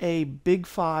at a Big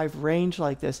 5 range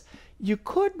like this, you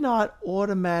could not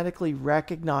automatically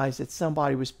recognize that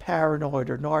somebody was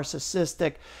paranoid or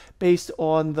narcissistic based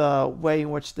on the way in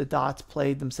which the dots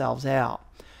played themselves out.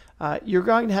 You're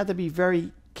going to have to be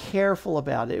very careful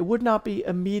about it. It would not be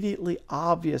immediately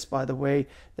obvious by the way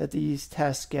that these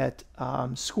tests get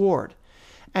scored.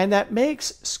 And that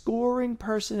makes scoring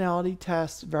personality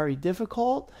tests very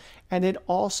difficult, and it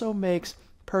also makes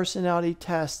personality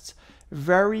tests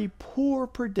very poor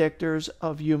predictors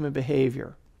of human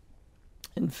behavior.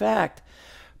 In fact,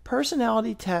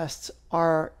 personality tests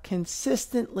are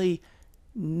consistently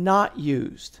not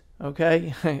used,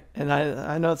 Okay, and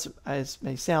I know it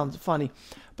may sound funny,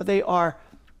 but they are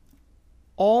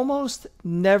almost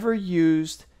never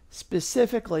used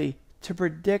specifically to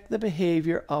predict the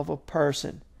behavior of a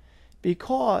person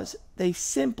because they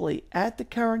simply, at the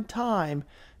current time,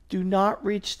 do not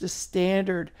reach the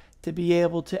standard to be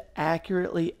able to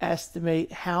accurately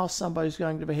estimate how somebody's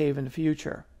going to behave in the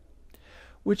future.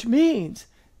 Which means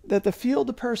that the field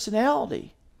of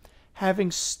personality,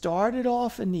 having started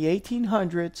off in the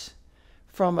 1800s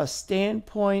from a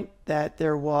standpoint that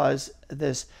there was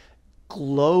this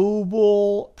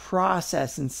global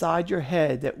process inside your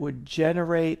head that would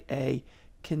generate a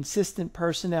consistent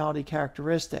personality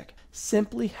characteristic,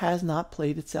 simply has not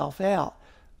played itself out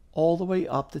all the way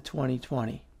up to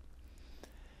 2020.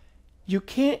 You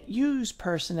can't use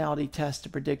personality tests to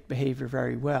predict behavior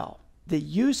very well. The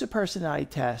use of personality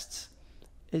tests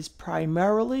is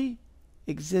primarily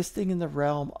existing in the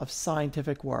realm of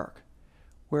scientific work,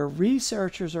 where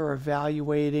researchers are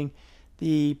evaluating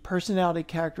the personality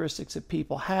characteristics that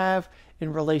people have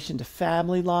in relation to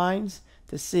family lines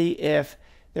to see if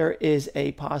there is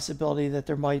a possibility that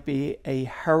there might be a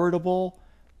heritable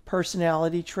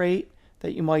personality trait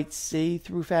that you might see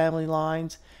through family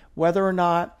lines, whether or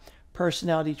not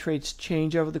personality traits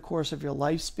change over the course of your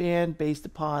lifespan based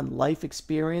upon life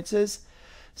experiences.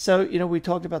 So, we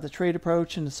talked about the trait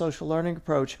approach and the social learning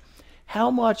approach.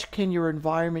 How much can your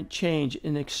environment change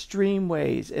in extreme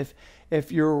ways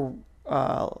if your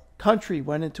country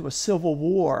went into a civil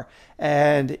war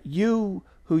and you,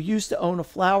 who used to own a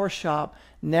flower shop,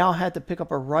 now had to pick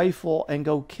up a rifle and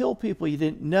go kill people you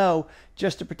didn't know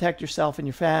just to protect yourself and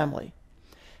your family?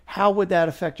 How would that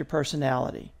affect your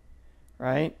personality,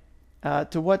 right?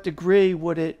 To what degree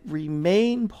would it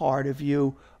remain part of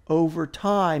you over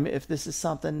time if this is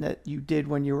something that you did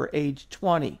when you were age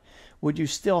 20? Would you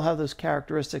still have those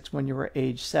characteristics when you were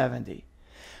age 70?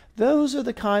 Those are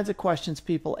the kinds of questions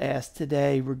people ask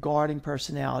today regarding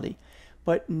personality,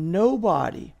 but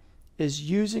nobody is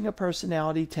using a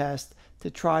personality test to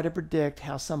try to predict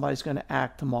how somebody's going to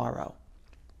act tomorrow.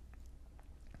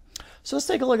 So let's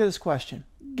take a look at this question.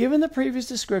 Given the previous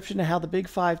description of how the Big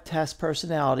Five test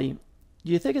personality,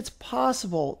 do you think it's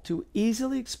possible to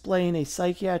easily explain a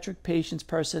psychiatric patient's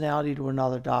personality to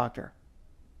another doctor?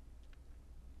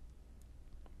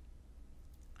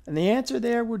 And the answer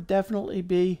there would definitely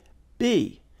be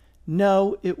B.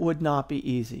 No, it would not be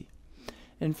easy.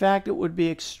 In fact, it would be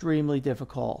extremely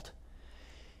difficult.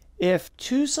 If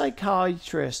two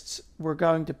psychiatrists were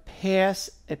going to pass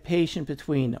a patient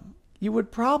between them, you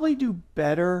would probably do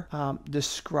better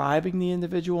describing the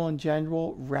individual in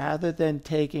general rather than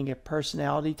taking a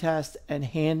personality test and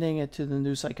handing it to the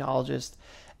new psychologist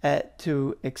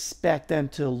to expect them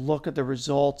to look at the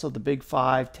results of the Big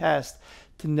Five test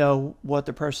to know what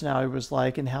their personality was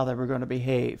like and how they were going to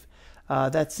behave.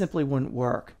 That simply wouldn't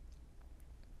work.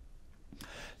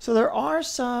 So there are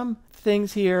some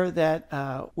things here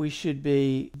that we should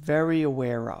be very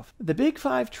aware of. The Big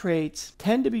Five traits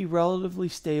tend to be relatively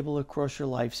stable across your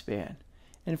lifespan.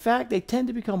 In fact, they tend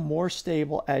to become more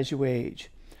stable as you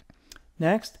age.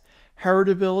 Next,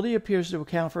 heritability appears to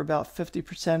account for about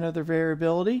 50% of their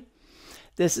variability.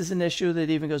 This is an issue that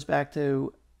even goes back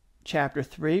to Chapter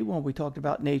 3 when we talked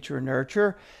about nature and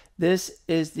nurture. This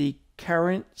is the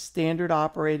current standard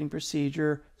operating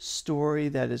procedure story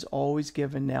that is always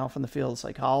given now from the field of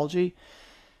psychology.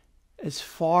 As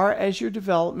far as your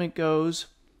development goes,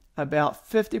 about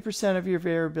 50% of your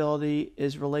variability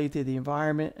is related to the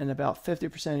environment, and about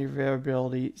 50% of your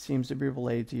variability seems to be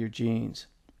related to your genes.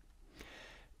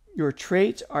 Your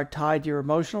traits are tied to your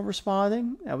emotional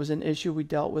responding. That was an issue we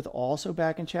dealt with also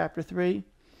back in Chapter 3.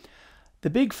 The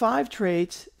Big Five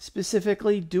traits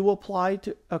specifically do apply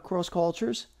to across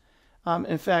cultures.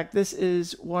 In fact, this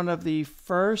is one of the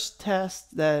first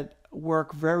tests that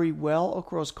work very well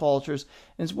across cultures.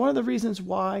 And it's one of the reasons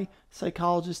why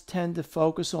psychologists tend to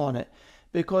focus on it.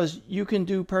 Because you can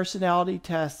do personality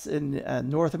tests in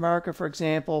North America, for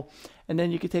example, and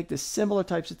then you can take the similar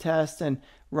types of tests and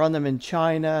run them in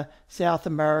China, South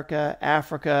America,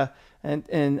 Africa, and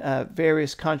in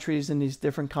various countries in these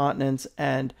different continents,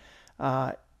 and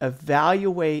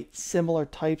evaluate similar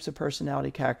types of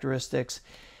personality characteristics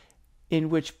in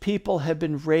which people have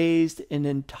been raised in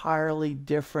entirely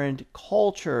different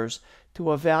cultures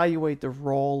to evaluate the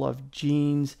role of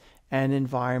genes and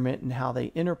environment and how they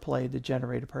interplay to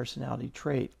generate a personality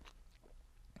trait.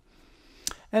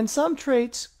 And some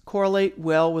traits correlate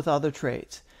well with other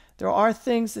traits. There are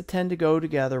things that tend to go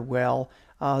together well.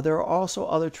 There are also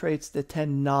other traits that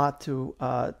tend not to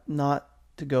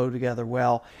to go together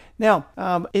well. Now,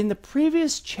 in the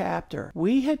previous chapter,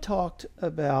 we had talked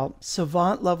about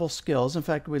savant level skills. In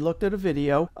fact, we looked at a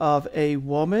video of a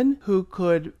woman who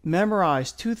could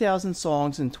memorize 2,000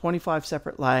 songs in 25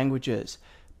 separate languages,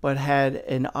 but had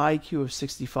an IQ of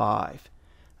 65.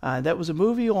 That was a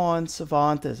movie on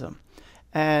savantism.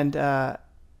 And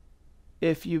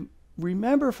if you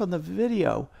remember from the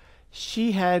video,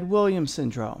 she had Williams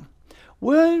syndrome.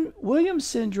 Williams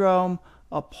syndrome,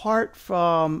 apart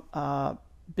from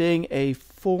being a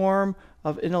form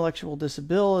of intellectual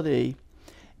disability,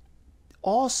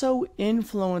 also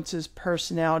influences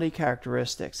personality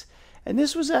characteristics. And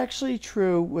this was actually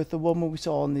true with the woman we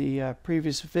saw in the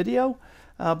previous video,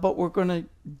 but we're going to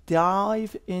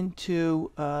dive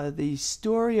into the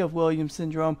story of Williams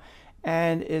syndrome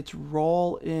and its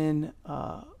role in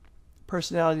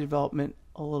personality development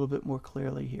a little bit more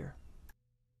clearly here.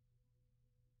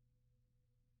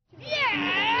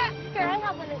 Yeah!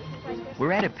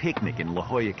 We're at a picnic in La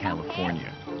Jolla,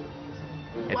 California.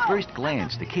 At first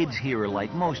glance, the kids here are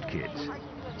like most kids.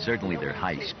 Certainly they're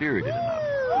high-spirited enough.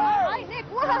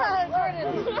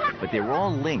 But they're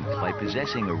all linked by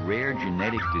possessing a rare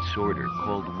genetic disorder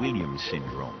called Williams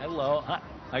syndrome. Hello.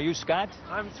 Are you Scott?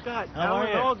 I'm Scott. How are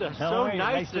you? So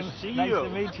nice to see you. Nice to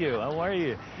meet you. How are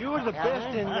you? You were the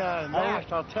best in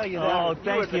MASH, I'll tell you that. Oh,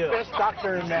 thank you. You were the best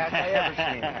doctor in MASH I ever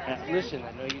seen. Listen,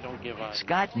 I know you don't give up.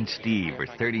 Scott and Steve are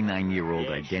 39-year-old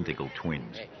identical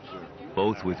twins,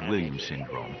 both with Williams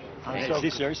syndrome. Is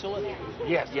this Ursula?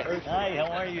 Yes. Hi, how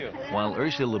are you? While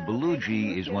Ursula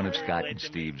Bellugi is one of Scott and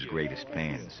Steve's greatest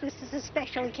fans. This is a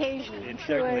special occasion. It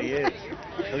certainly is.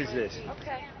 Who's this?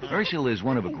 Ursula is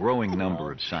one of a growing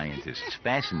number of scientists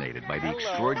fascinated by the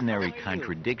extraordinary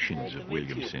contradictions of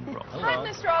Williams syndrome. Hi,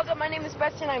 Mr. Aldo. My name is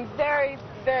Betsy, and I'm very,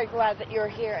 very glad that you're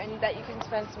here and that you can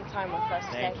spend some time with us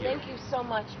today. Thank you. Thank you so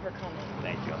much for coming.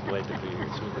 Thank you. I'm glad to be here.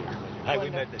 Hi, we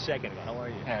met a second ago. How are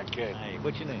you? Yeah, good. Hi,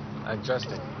 what's your name?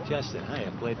 Justin. Justin. Hi,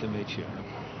 I'm glad to meet you.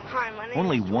 Hi, my name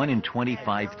Only is 1 in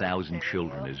 25,000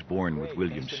 children is born with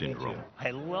Williams syndrome.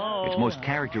 Hello. Its most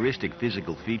characteristic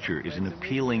physical feature is an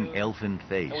appealing elfin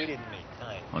face. We didn't meet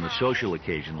time. On a social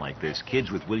occasion like this, kids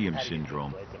with Williams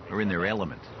syndrome are in their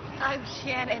element. I'm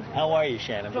Shannon. How are you,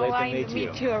 Shannon? Glad to Delighted meet to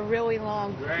meet you a really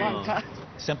long time.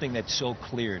 Something that's so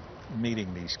clear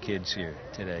meeting these kids here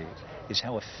today is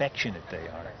how affectionate they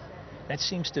are. That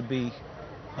seems to be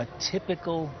a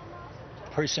typical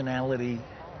personality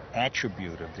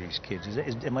attribute of these kids.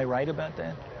 Am I right about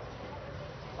that?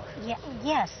 Yeah,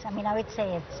 yes, I mean, I would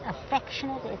say it's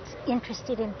affectionate, it's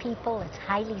interested in people, it's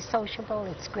highly sociable,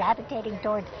 it's gravitating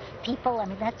toward people. I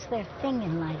mean, that's their thing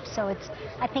in life. So it's,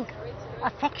 I think,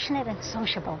 affectionate and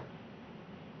sociable.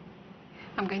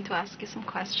 I'm going to ask you some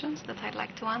questions that I'd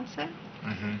like to answer.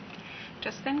 Mm-hmm.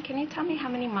 Justin, can you tell me how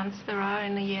many months there are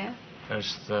in a year?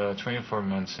 There's 24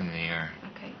 months in the year.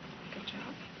 Okay, good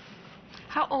job.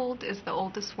 How old is the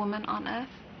oldest woman on Earth?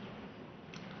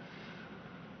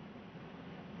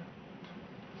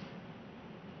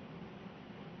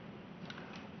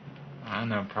 I don't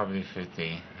know, probably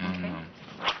 50. I don't know.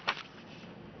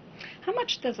 How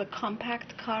much does a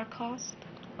compact car cost?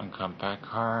 A compact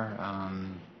car,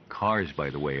 Cars, by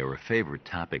the way, are a favorite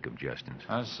topic of Justin's.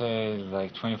 I'd say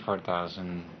like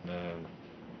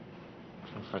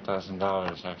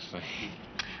 $24,000 actually.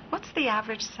 What's the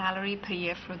average salary per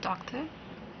year for a doctor?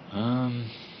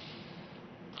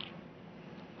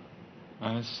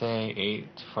 I'd say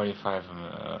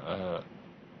 $8.45.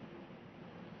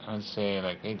 I'd say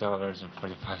like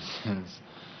 $8.45.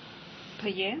 Per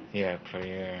year? Yeah, per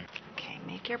year. Okay,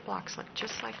 make your blocks look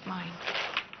just like mine.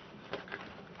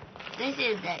 This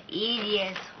is the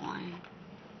easiest one.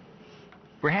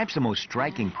 Perhaps the most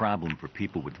striking problem for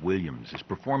people with Williams is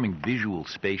performing visual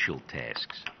spatial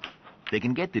tasks. They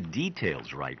can get the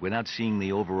details right without seeing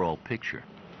the overall picture.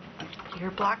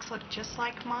 Your blocks look just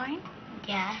like mine?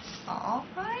 Yes. All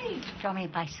right. Show me a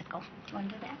bicycle. Do you want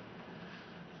to do that?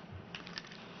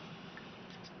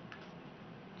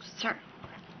 Sure.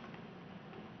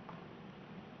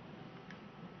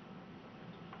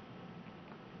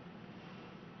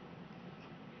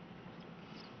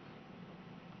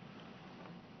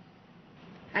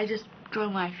 I just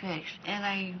drove my fix, and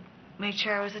I made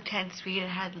sure it was a 10-speed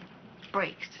and had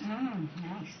brakes.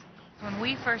 Nice. When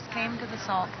we first came to the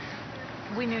Salk,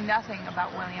 we knew nothing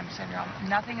about Williams syndrome,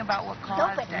 nothing about what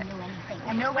caused Nobody it. knew anything.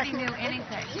 And nobody Wasn't knew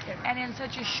anything. either. And in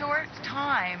such a short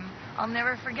time, I'll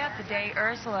never forget the day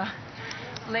Ursula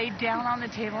laid down on the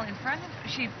table in front of,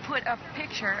 she put a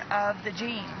picture of the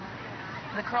gene,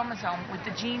 the chromosome, with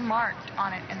the gene marked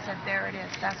on it and said, there it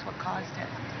is, that's what caused it.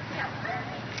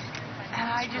 And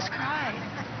I just cried.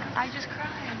 I just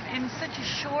cried. In such a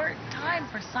short time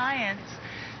for science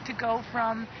to go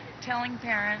from telling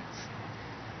parents,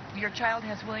 your child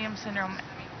has Williams syndrome,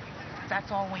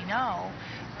 that's all we know,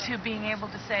 to being able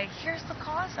to say, here's the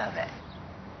cause of it.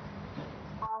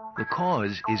 The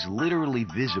cause is literally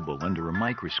visible under a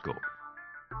microscope.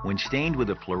 When stained with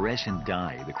a fluorescent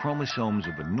dye, the chromosomes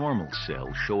of a normal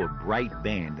cell show a bright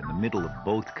band in the middle of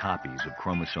both copies of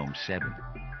chromosome 7.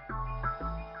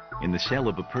 In the cell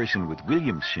of a person with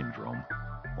Williams syndrome,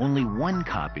 only one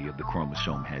copy of the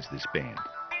chromosome has this band.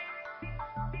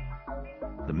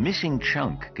 The missing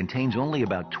chunk contains only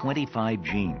about 25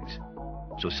 genes,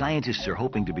 so scientists are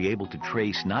hoping to be able to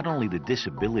trace not only the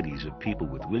disabilities of people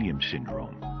with Williams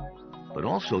syndrome, but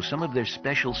also some of their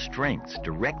special strengths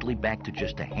directly back to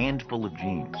just a handful of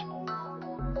genes.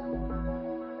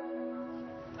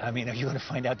 I mean, are you going to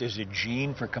find out there's a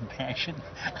gene for compassion?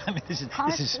 I mean, this is...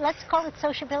 Let's call it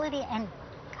sociability, and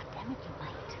goddammit, you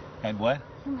might. And what?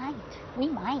 You might. We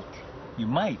might. You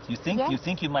might. You think? Yes. You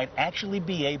think you might actually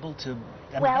be able to?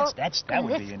 I mean, Well, that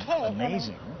would be case,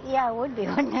 amazing. I mean, yeah, it would be,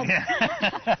 wouldn't it?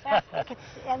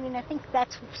 I think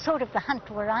that's sort of the hunt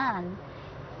we're on,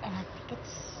 and I think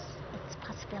it's a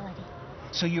possibility.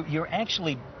 So you're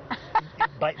actually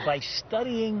by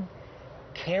studying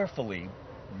carefully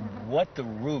what the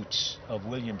roots of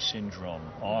Williams syndrome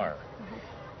are,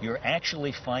 you're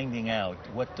actually finding out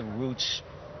what the roots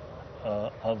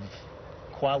of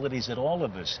qualities that all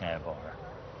of us have are.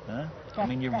 Huh? I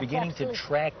mean, you're beginning to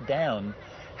track down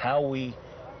how we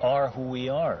are who we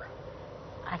are.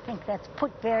 I think that's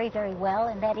put very, very well,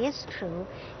 and that is true.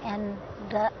 And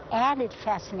the added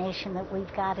fascination that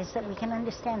we've got is that we can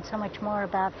understand so much more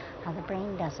about how the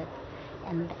brain does it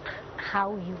and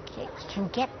how you can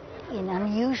get in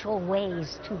unusual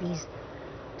ways to these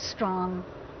strong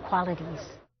qualities.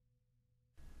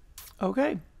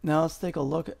 Okay, now let's take a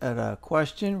look at a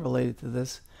question related to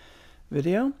this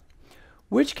video.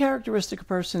 Which characteristic of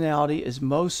personality is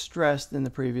most stressed in the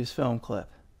previous film clip?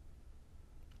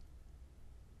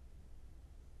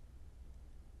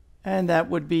 And that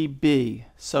would be B,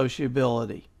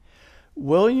 sociability.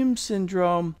 Williams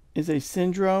syndrome is a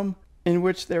syndrome in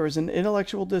which there is an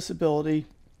intellectual disability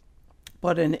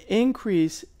but an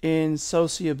increase in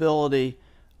sociability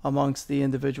amongst the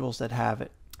individuals that have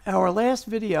it. Our last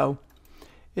video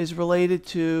is related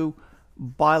to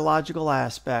biological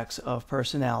aspects of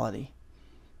personality.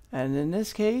 And in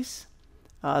this case,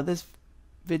 this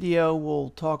video will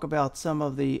talk about some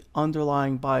of the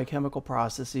underlying biochemical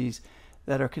processes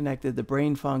that are connected to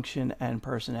brain function and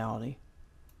personality.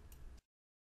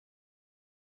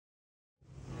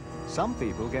 Some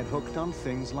people get hooked on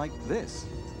things like this.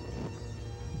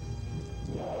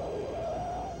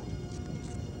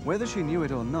 Whether she knew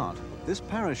it or not, this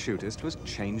parachutist was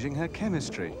changing her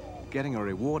chemistry, getting a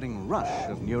rewarding rush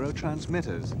of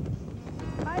neurotransmitters.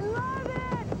 I love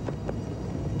it!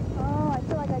 Oh, I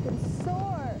feel like I can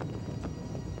soar.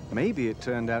 Maybe it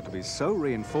turned out to be so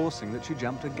reinforcing that she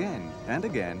jumped again and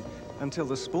again until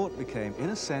the sport became,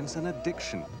 in a sense, an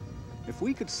addiction. If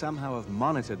we could somehow have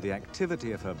monitored the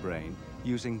activity of her brain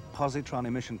using positron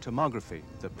emission tomography,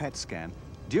 the PET scan,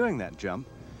 during that jump,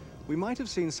 we might have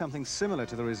seen something similar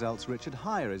to the results Richard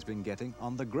Heyer has been getting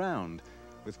on the ground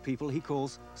with people he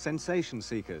calls sensation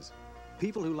seekers,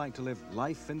 people who like to live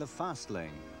life in the fast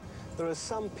lane. There are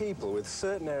some people with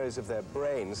certain areas of their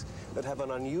brains that have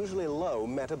an unusually low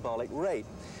metabolic rate.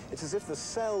 It's as if the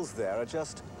cells there are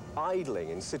just idling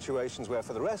in situations where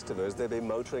for the rest of us they'd be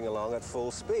motoring along at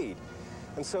full speed.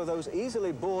 And so those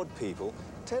easily bored people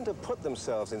tend to put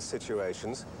themselves in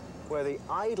situations where the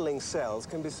idling cells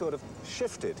can be sort of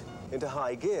shifted into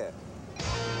high gear.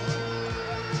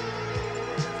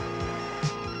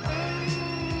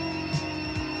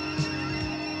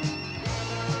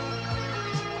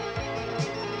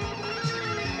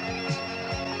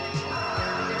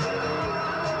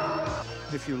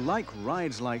 If you like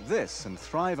rides like this and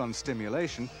thrive on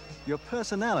stimulation, your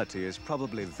personality is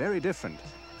probably very different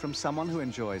from someone who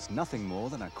enjoys nothing more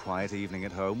than a quiet evening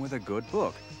at home with a good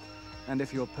book. And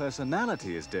if your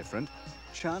personality is different,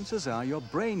 chances are your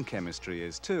brain chemistry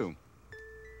is too.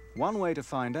 One way to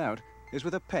find out is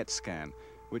with a PET scan,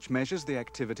 which measures the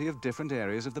activity of different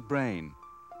areas of the brain.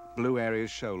 Blue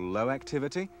areas show low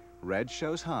activity, red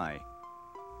shows high.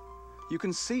 You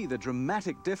can see the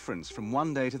dramatic difference from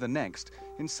one day to the next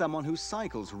in someone who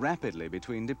cycles rapidly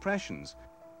between depressions.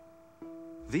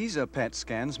 These are PET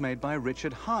scans made by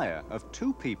Richard Heyer of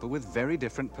two people with very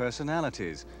different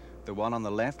personalities. The one on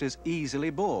the left is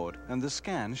easily bored, and the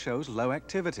scan shows low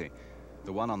activity.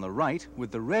 The one on the right,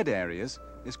 with the red areas,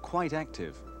 is quite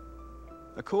active.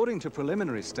 According to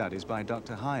preliminary studies by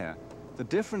Dr. Heyer, The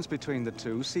difference between the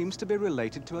two seems to be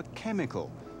related to a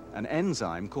chemical, an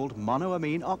enzyme called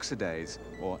monoamine oxidase,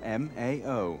 or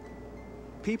MAO.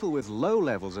 People with low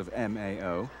levels of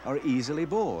MAO are easily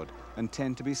bored and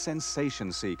tend to be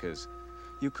sensation seekers.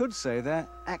 You could say they're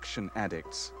action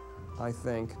addicts. I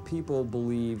think people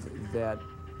believe that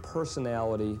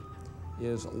personality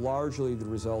is largely the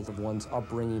result of one's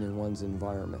upbringing and one's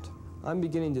environment. I'm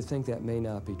beginning to think that may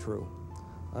not be true.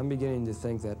 I'm beginning to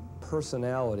think that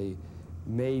personality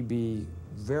may be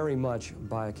very much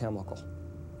biochemical,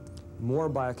 more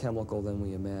biochemical than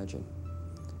we imagine,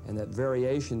 and that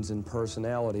variations in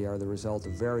personality are the result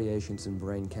of variations in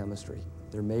brain chemistry.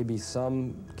 There may be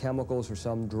some chemicals or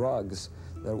some drugs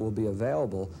that will be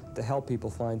available to help people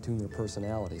fine-tune their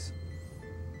personalities,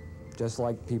 just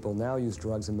like people now use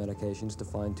drugs and medications to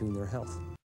fine-tune their health.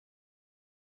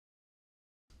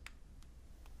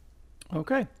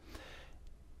 Okay.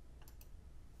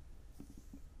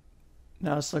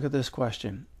 Now let's look at this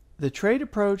question. The trait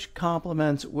approach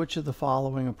complements which of the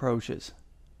following approaches?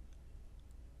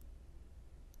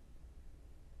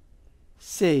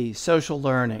 C, social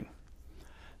learning.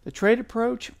 The trait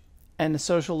approach and the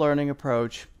social learning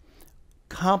approach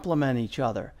complement each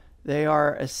other. They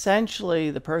are essentially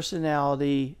the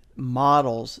personality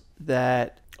models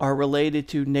that are related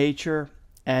to nature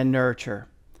and nurture.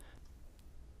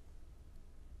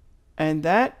 And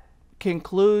that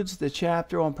concludes the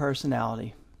chapter on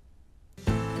personality.